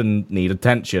collided and need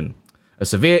attention. A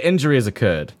severe injury has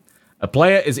occurred. A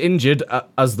player is injured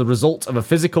as the result of a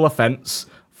physical offence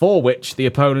for which the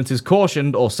opponent is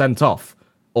cautioned or sent off.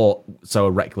 Or, so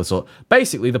a reckless, or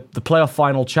basically the playoff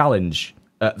final challenge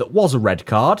that was a red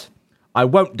card. I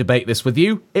won't debate this with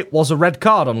you. It was a red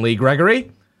card on Lee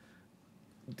Gregory.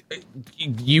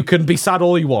 You can be sad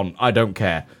all you want. I don't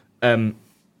care.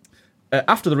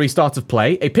 After the restart of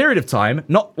play, a period of time,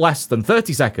 not less than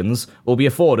 30 seconds, will be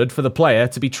afforded for the player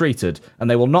to be treated, and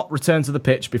they will not return to the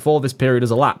pitch before this period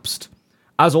has elapsed.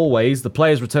 As always, the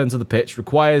player's return to the pitch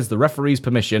requires the referee's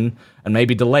permission and may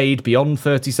be delayed beyond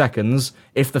 30 seconds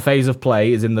if the phase of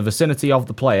play is in the vicinity of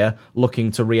the player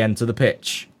looking to re-enter the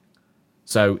pitch.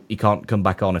 So he can't come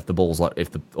back on if the ball's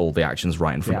all the action's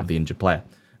right in front of the injured player.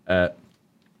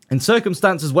 In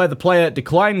circumstances where the player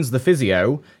declines the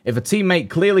physio, if a teammate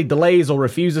clearly delays or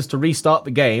refuses to restart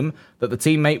the game, that the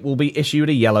teammate will be issued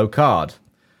a yellow card.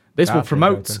 This will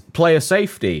promote player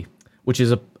safety, which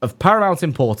is of paramount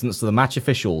importance to the match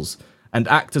officials, and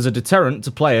act as a deterrent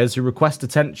to players who request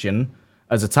attention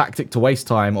as a tactic to waste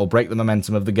time or break the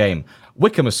momentum of the game.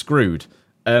 Wickham are screwed.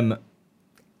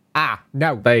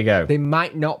 No. There you go. They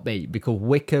might not be, because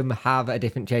Wickham have a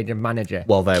different change of manager.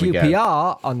 Well, there we go.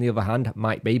 QPR, on the other hand,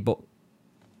 might be, but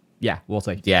yeah, we'll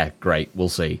see. Yeah, great. We'll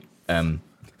see.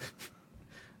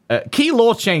 Key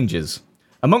law changes.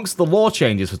 Amongst the law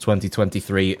changes for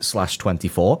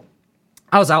 2023/24,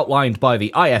 as outlined by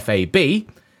the IFAB,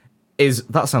 is...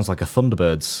 That sounds like a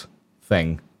Thunderbirds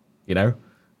thing, Yeah.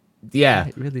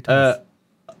 It really does.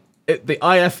 The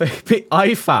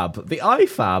IFAB... The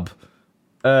IFAB...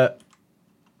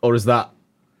 or is that...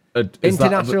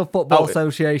 International Football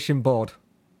Association Board.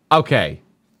 Okay.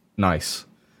 Nice.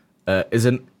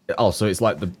 isn't. Oh, so it's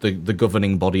like the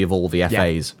governing body of all the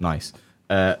FAs. Nice.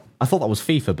 I thought that was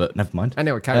FIFA, but never mind.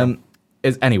 Anyway, carry on.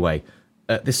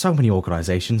 There's so many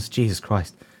organisations. Jesus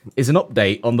Christ. Is an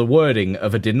update on the wording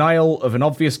of a denial of an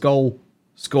obvious goal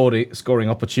scoring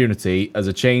opportunity as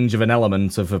a change of an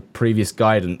element of a previous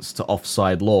guidance to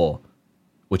offside law,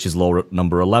 which is law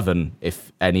number 11,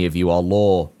 if any of you are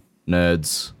law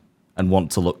nerds and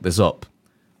want to look this up.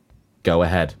 Go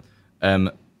ahead.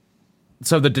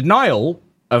 So the denial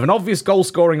of an obvious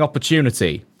goal-scoring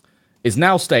opportunity is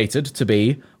now stated to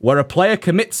be where a player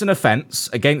commits an offence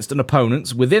against an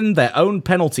opponent within their own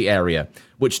penalty area,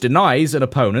 which denies an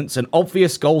opponent an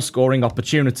obvious goal-scoring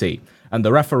opportunity, and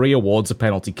the referee awards a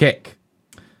penalty kick.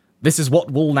 This is what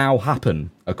will now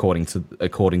happen, according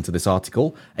to this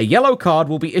article. A yellow card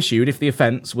will be issued if the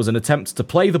offence was an attempt to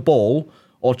play the ball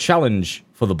or challenge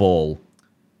for the ball.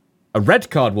 A red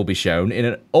card will be shown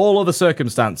in all other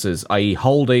circumstances, i.e.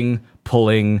 holding,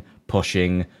 pulling,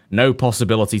 pushing, no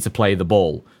possibility to play the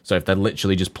ball. So if they're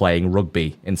literally just playing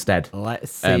rugby instead.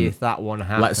 Let's see if that one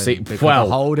happens. Let's see. Because Well,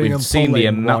 the holding we've and seen the pulling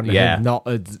amount. one Yeah, has not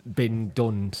been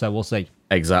done, so we'll see.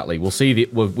 exactly. We'll see.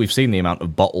 We've seen the amount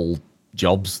of bottle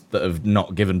jobs that have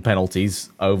not given penalties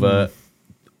over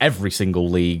every single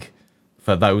league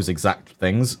for those exact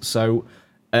things. So.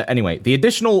 Anyway, the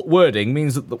additional wording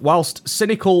means that whilst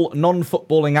cynical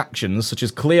non-footballing actions such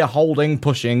as clear holding,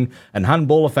 pushing, and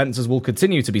handball offences will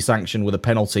continue to be sanctioned with a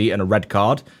penalty and a red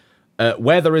card,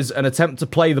 where there is an attempt to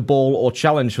play the ball or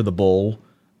challenge for the ball,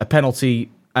 a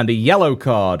penalty and a yellow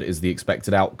card is the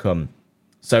expected outcome.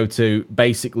 So to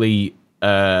basically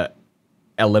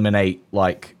eliminate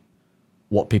like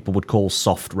what people would call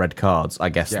soft red cards, I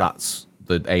guess that's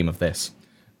the aim of this.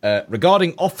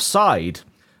 Regarding offside,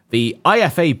 the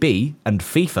IFAB and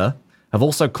FIFA have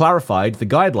also clarified the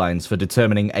guidelines for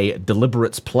determining a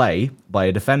deliberate play by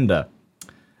a defender.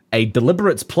 A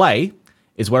deliberate play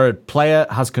is where a player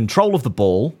has control of the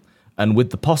ball and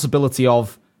with the possibility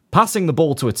of passing the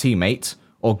ball to a teammate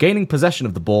or gaining possession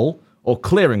of the ball or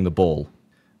clearing the ball.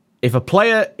 If a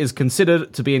player is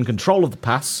considered to be in control of the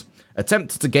pass,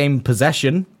 attempted to gain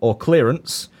possession or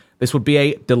clearance, this would be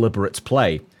a deliberate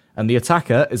play, and the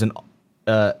attacker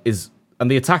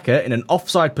the attacker in an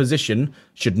offside position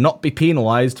should not be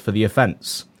penalised for the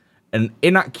offence. An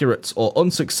inaccurate or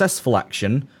unsuccessful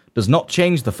action does not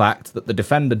change the fact that the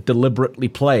defender deliberately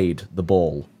played the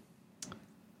ball.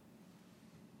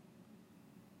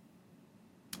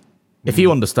 If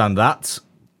you understand that,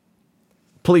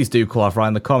 please do clarify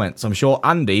in the comments. I'm sure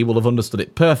Andy will have understood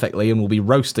it perfectly and will be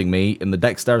roasting me in the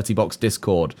Dexterity Box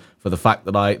Discord for the fact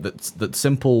that that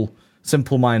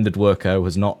simple-minded Worko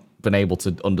has not been able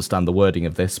to understand the wording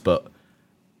of this, but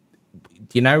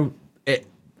you know,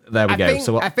 there we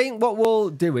go. I think what we'll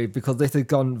do is, because this has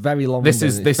gone very long. This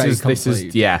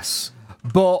is yes.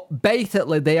 But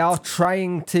basically, they are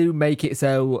trying to make it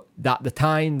so that the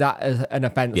time that an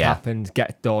offence happens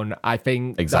gets done. I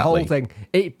think the whole thing,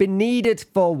 it's been needed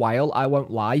for a while, I won't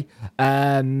lie.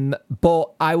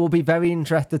 But I will be very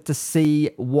interested to see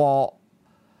what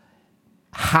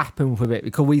happen with it,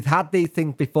 because we've had these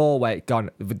things before where it's gone,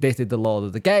 this is the law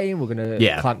of the game, we're going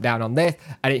to clamp down on this,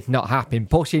 and it's not happening.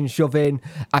 Pushing, shoving.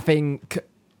 I think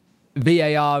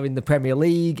VAR in the Premier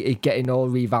League is getting all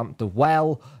revamped as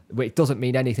well, which doesn't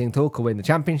mean anything to Hull win the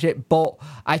championship, but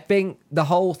I think the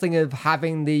whole thing of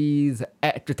having these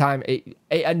extra time, it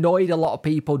annoyed a lot of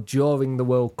people during the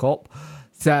World Cup,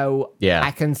 so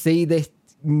I can see this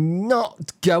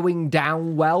not going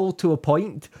down well to a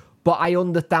point. But I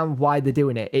understand why they're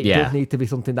doing it. It does need to be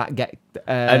something that gets.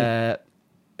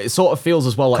 It sort of feels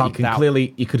as well like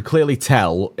you could clearly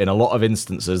tell in a lot of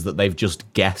instances that they've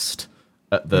just guessed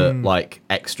at the like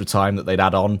extra time that they'd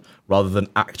add on rather than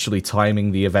actually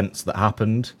timing the events that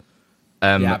happened.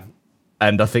 And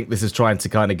I think this is trying to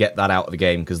kind of get that out of the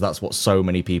game because that's what so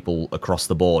many people across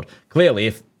the board.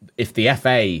 Clearly, if the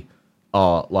FA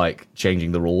are like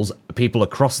changing the rules, people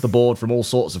across the board from all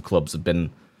sorts of clubs have been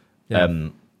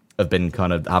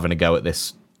kind of having a go at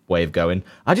this way of going.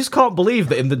 I just can't believe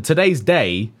that in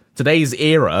today's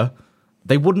era,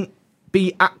 they wouldn't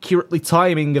be accurately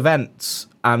timing events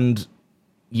and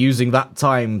using that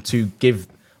time to give...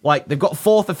 Like, they've got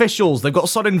fourth officials. They've got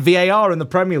sudden VAR in the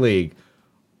Premier League.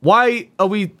 Why are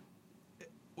we...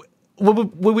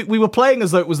 We were playing as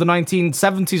though it was the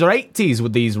 1970s or 80s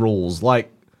with these rules.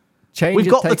 Like, we've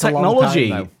got the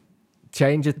technology.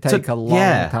 Change would take a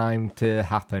long time to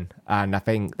happen, and I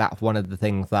think that's one of the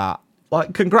things that...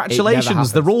 Like,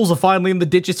 congratulations, the rules are finally in the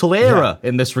digital era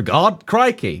in this regard.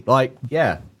 Crikey. Like,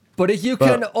 But if you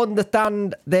can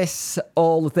understand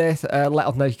all of this, let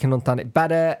us know if you can understand it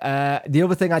better. The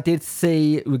other thing I did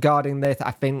see regarding this,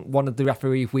 I think one of the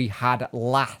referees we had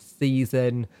last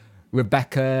season,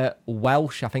 Rebecca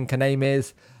Welsh, I think her name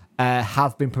is,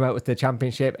 has been promoted to the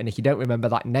championship. And if you don't remember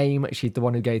that name, she's the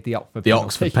one who gave the Oxford penalty.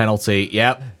 Oxford penalty,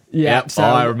 yep. Yep. So,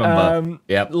 I remember.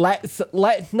 Yep.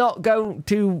 Let's not go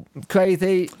too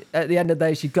crazy. At the end of the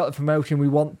day, she's got the promotion. We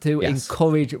want to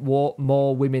encourage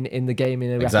more women in the game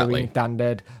in a refereeing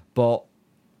standard, but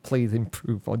please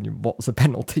improve on your what's a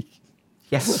penalty.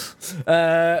 Yes.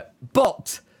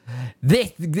 But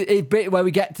this is bit where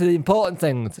we get to the important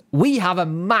things. We have a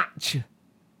match.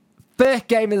 First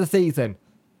game of the season.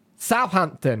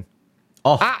 Southampton.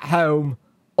 At home.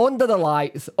 Under the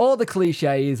lights, all the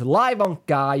cliches, live on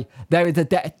Sky. There is a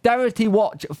dexterity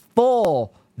watch for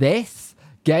this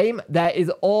game. There is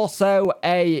also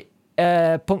a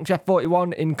Punk Chef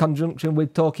 41 in conjunction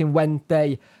with Talking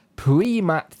Wednesday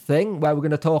pre-match thing where we're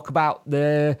going to talk about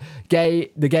the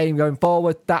game going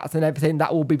forward, stats and everything.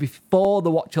 That will be before the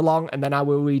watch along, and then I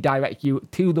will redirect you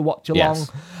to the watch along.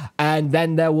 Yes. And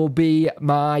then there will be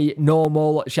my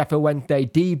normal Sheffield Wednesday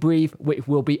debrief, which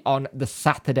will be on the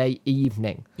Saturday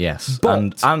evening. Yes,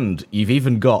 But, and you've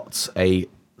even got a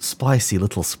spicy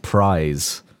little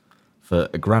surprise for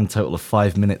a grand total of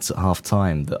 5 minutes at half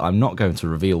time that I'm not going to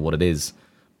reveal what it is,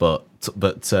 but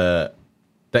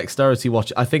Dexterity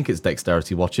Watch, I think it's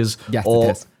Dexterity Watches. Yes,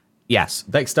 it is. Yes,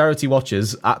 Dexterity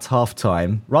Watches at half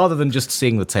time, rather than just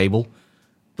seeing the table,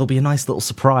 there'll be a nice little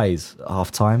surprise at half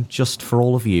time just for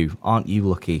all of you. Aren't you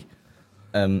lucky?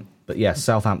 But yes,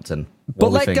 Southampton. What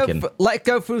are we thinking? Let's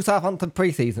go through Southampton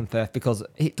pre-season first, because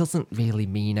it doesn't really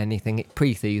mean anything. It's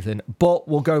pre-season, but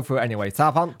we'll go through it anyway.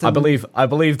 Southampton. I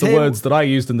believe the words that I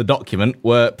used in the document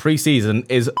were pre-season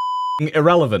is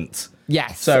irrelevant.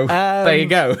 Yes. So there you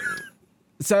go.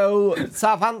 So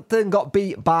Southampton got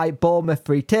beat by Bournemouth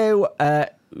 3-2.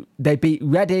 They beat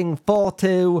Reading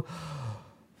 4-2.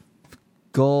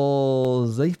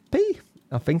 Gazipi,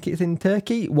 I think it's in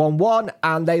Turkey, 1-1.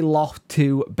 And they lost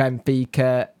to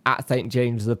Benfica at St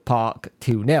James's Park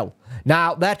 2-0.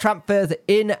 Now, their transfers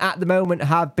in at the moment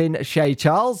have been Shay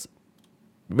Charles.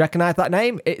 Recognise that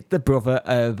name? It's the brother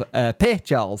of Pierre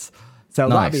Charles. So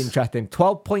that'd be interesting.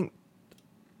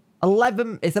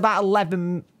 12.11. It's about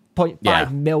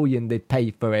 11.5 million they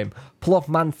paid for him. Plus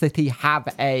Man City have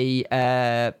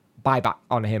a buyback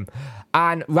on him.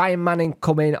 And Ryan Manning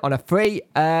come in on a free.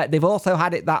 They've also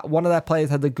had it that one of their players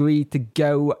had agreed to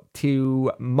go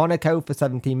to Monaco for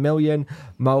 17 million.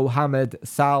 Mohamed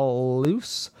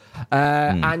Salous.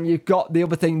 And you've got the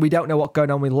other thing, we don't know what's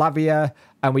going on with Lavia,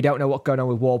 and we don't know what's going on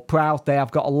with Ward-Prowse. They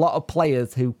have got a lot of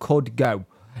players who could go.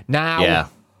 Now,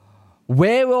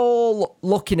 we're all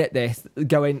looking at this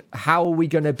going, how are we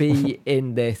going to be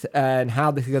in this and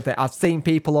how this is going to... I've seen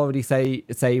people already say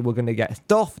we're going to get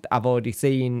stuffed. I've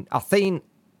seen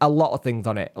a lot of things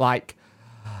on it. Like,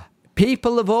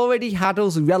 people have already had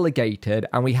us relegated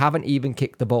and we haven't even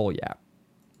kicked the ball yet,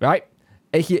 right?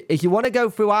 If you want to go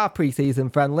through our pre-season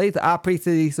friendlies have been a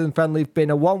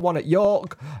 1-1 at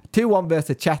York, 2-1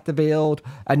 versus Chesterfield,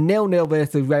 a 0-0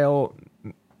 versus Real...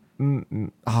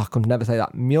 I could never say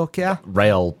that. Murcia?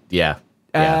 Rail,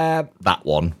 that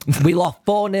one. We lost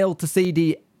 4-0 to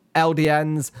CD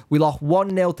LDNs. We lost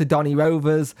 1-0 to Donny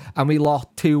Rovers. And we lost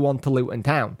 2-1 to Luton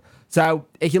Town. So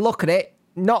if you look at it,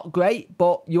 not great.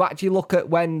 But you actually look at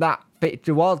when that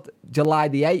fixture was, July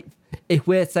the 8th. If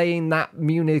we're saying that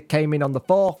Munich came in on the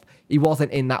 4th, he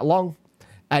wasn't in that long.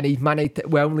 And he's managed to,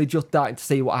 we're only just starting to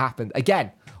see what happened.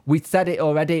 Again, we said it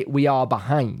already, we are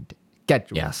behind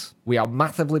schedule. Yes. We are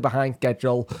massively behind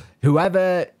schedule.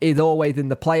 Whoever is always in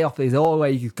the playoff is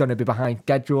always going to be behind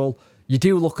schedule. You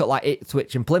do look at like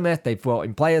Ipswich and Plymouth, they've brought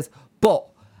in players, but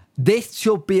this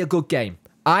should be a good game.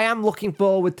 I am looking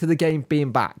forward to the game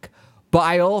being back, but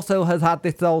I also have had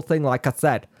this whole thing, like I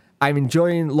said, I'm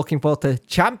looking forward to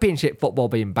Championship football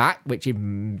being back, which is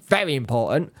very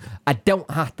important. I don't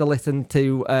have to listen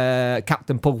to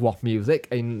Captain Pugwash music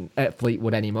at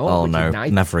Fleetwood anymore. Oh, which no, is nice.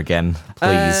 never again.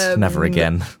 Please, never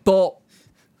again. But,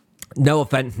 no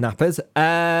offense, Nappers.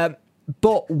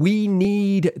 But we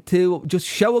need to just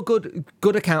show a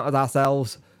good account of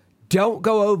ourselves. Don't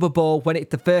go overboard when it's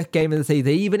the first game of the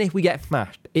season. Even if we get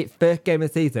smashed, it's first game of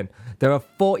the season. There are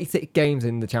 46 games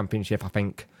in the Championship, I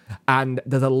think. And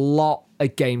there's a lot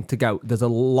of game to go. There's a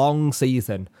long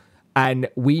season. And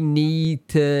we need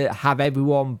to have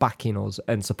everyone backing us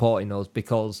and supporting us,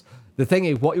 because the thing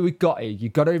is, what we've got is,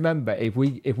 you've got to remember, if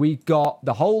we got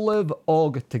the whole of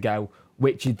August to go,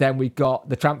 which is then we've got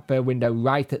the transfer window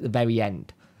right at the very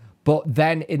end. But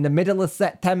then in the middle of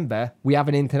September, we have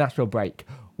an international break.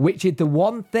 which is the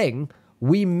one thing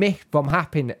we missed from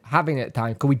having at the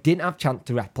time because we didn't have chance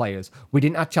to rep players. We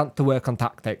didn't have chance to work on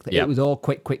tactics. Yeah. It was all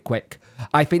quick.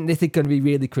 I think this is going to be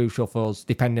really crucial for us,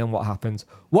 depending on what happens.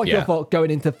 What's your thought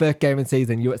going into the first game of the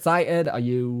season? You excited? Are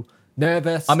you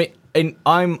nervous? I mean,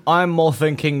 I'm more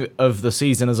thinking of the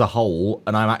season as a whole,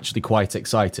 and I'm actually quite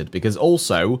excited because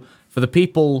also for the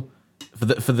people, for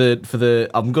the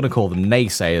I'm going to call them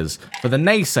naysayers. For the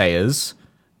naysayers,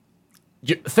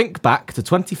 think back to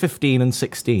 2015 and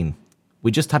 16.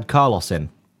 We just had Carlos in.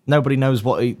 Nobody knows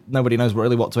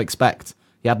really what to expect.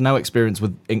 He had no experience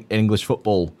with English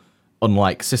football,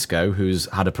 unlike Cisco, who's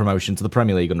had a promotion to the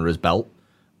Premier League under his belt.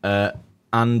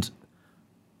 And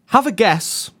have a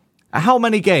guess at how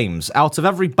many games out of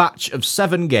every batch of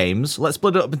 7 games, let's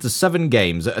split it up into 7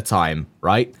 games at a time,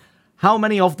 right? How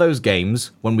many of those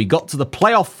games, when we got to the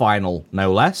playoff final,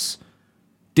 no less,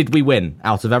 did we win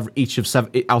out of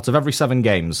every 7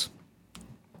 games?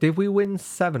 Did we win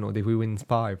 7 or did we win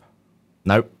 5?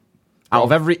 No.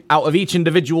 Out of each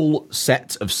individual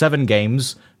set of 7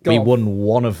 games, we won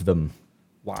 1 of them.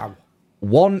 Wow.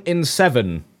 1 in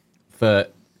 7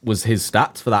 was his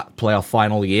stat for that playoff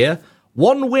final year.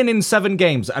 1 win in 7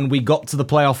 games, and we got to the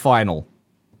playoff final.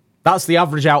 That's the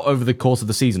average out over the course of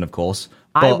the season, of course.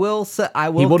 I will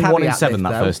he won 1 in 7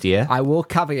 that first year. I will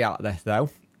caveat this,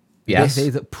 though. Yes.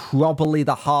 This is probably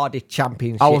the hardest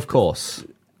championship Oh, of course.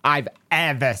 I've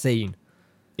ever seen.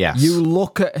 Yes. You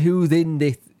look at who's in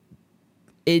this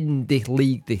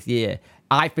league this year.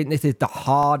 I think this is the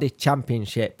hardest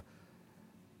championship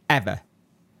ever.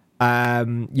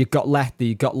 You've got Leicester,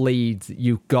 you've got Leeds,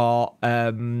 you've got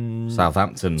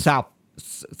Southampton.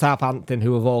 Southampton,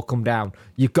 who have all come down.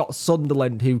 You've got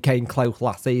Sunderland, who came close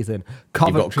last season.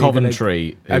 You've got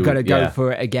Coventry, are going to go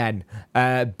for it again.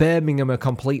 Birmingham are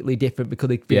completely different because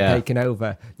they've been taken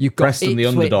over. You've got Preston, the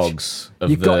underdogs.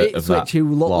 You've got Ipswich, who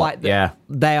look like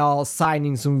they are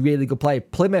signing some really good players.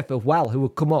 Plymouth as well, who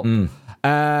have come up.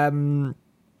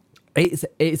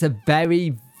 It's a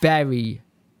very, very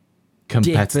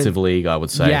competitive league, I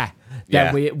would say. Yeah.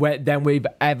 Than we've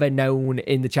ever known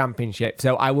in the championship.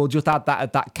 So I will just add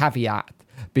that caveat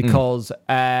because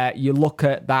you look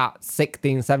at that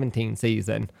 16-17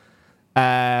 season,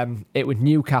 it was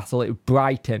Newcastle, it was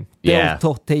Brighton, those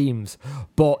tough teams,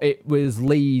 but it was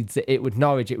Leeds, it was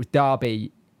Norwich, it was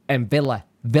Derby, and Villa.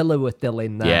 Villa were still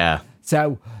in there. Yeah.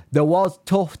 So there was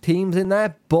tough teams in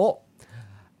there, but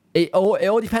it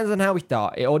all depends on how we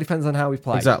start. It all depends on how we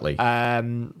play. Exactly.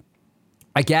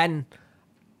 Again,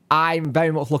 I'm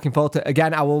very much looking forward to it.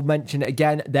 Again, I will mention it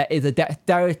again. There is a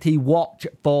dexterity watch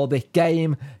for this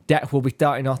game. Dex will be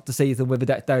starting off the season with a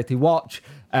dexterity watch.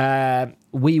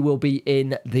 We will be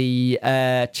in the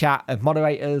chat of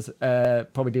moderators,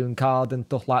 probably doing cards and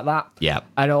stuff like that. Yeah.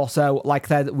 And also, like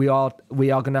I said, we are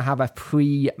going to have a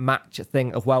pre-match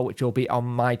thing as well, which will be on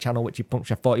my channel, which is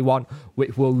Puncture 41,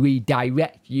 which will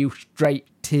redirect you straight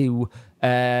to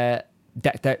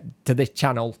this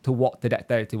channel to watch the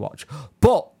dexterity watch.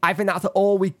 But I think that's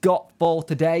all we got for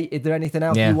today. Is there anything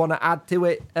else you want to add to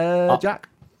it, Jack?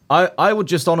 I would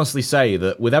just honestly say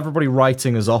that with everybody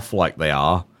writing us off like they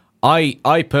are,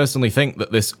 I personally think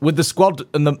that this, with the squad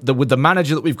and with the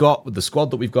manager that we've got, with the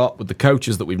squad that we've got, with the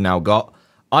coaches that we've now got,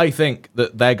 I think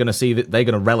that they're going to see that they're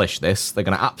going to relish this. They're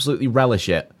going to absolutely relish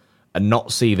it and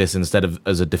not see this instead of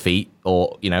as a defeat,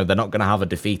 or they're not going to have a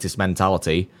defeatist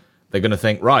mentality. They're going to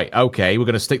think, right, okay, we're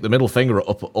going to stick the middle finger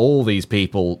up at all these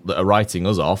people that are writing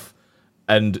us off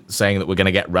and saying that we're going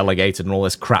to get relegated and all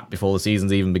this crap before the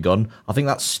season's even begun. I think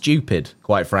that's stupid,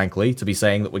 quite frankly, to be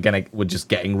saying that we're just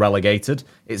getting relegated.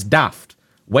 It's daft.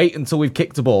 Wait until we've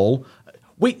kicked a ball.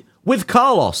 With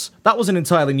Carlos, that was an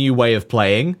entirely new way of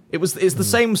playing. It's the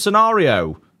same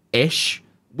scenario-ish,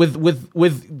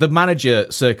 with the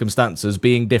manager circumstances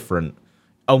being different,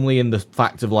 only in the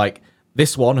fact of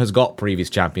this one has got previous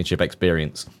championship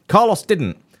experience. Carlos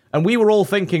didn't. And we were all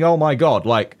thinking, oh my God,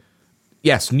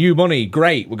 yes, new money,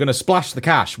 great, we're going to splash the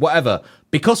cash, whatever.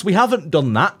 Because we haven't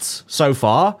done that so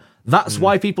far, that's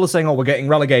why people are saying, oh, we're getting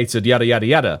relegated, yada, yada,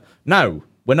 yada. No,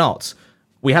 we're not.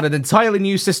 We had an entirely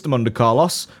new system under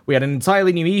Carlos, we had an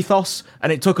entirely new ethos,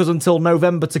 and it took us until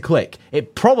November to click.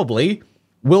 It probably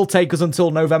will take us until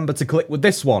November to click with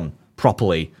this one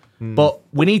properly. But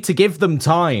we need to give them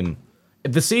time.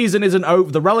 If the season isn't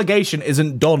over, the relegation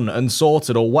isn't done and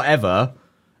sorted or whatever,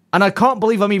 and I can't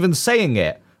believe I'm even saying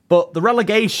it, but the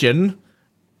relegation,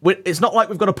 it's not like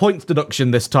we've got a points deduction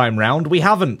this time round. We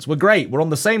haven't. We're great. We're on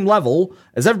the same level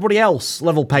as everybody else,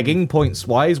 level pegging,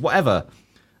 points-wise, whatever.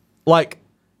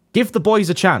 Give the boys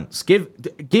a chance.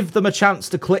 Give them a chance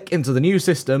to click into the new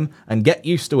system and get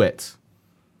used to it.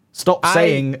 Stop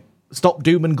saying Stop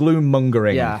doom and gloom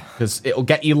mongering. Yeah. Because it'll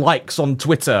get you likes on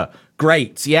Twitter.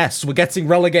 Great, yes, we're getting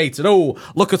relegated. Oh,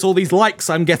 look at all these likes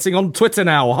I'm getting on Twitter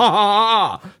now. Ha ha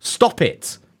ha ha. Stop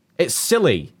it. It's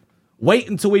silly. Wait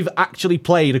until we've actually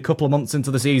played a couple of months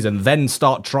into the season, then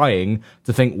start trying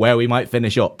to think where we might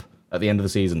finish up at the end of the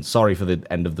season. Sorry for the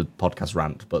end of the podcast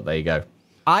rant, but there you go.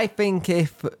 I think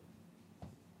if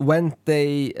when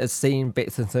they have seen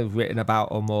bits and things written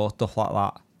about them or stuff like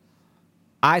that,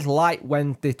 I'd like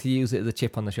Wednesday to use it as a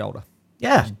chip on the shoulder.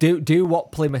 Yeah. Do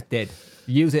what Plymouth did.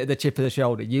 Use it at the chip of the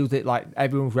shoulder. Use it like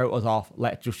everyone wrote us off.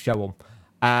 Let's just show them.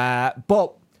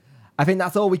 But I think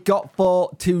that's all we got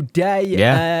for today.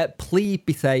 Yeah. Please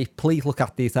be safe. Please look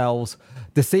after yourselves.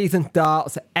 The season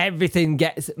starts. Everything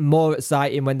gets more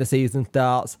exciting when the season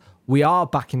starts. We are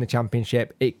back in the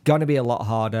championship. It's going to be a lot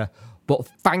harder. But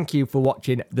thank you for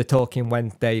watching the Talking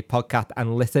Wednesday podcast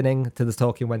and listening to the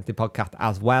Talking Wednesday podcast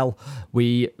as well.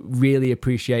 We really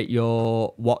appreciate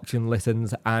your watch and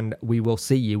listens, and we will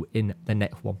see you in the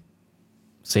next one.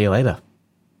 See you later.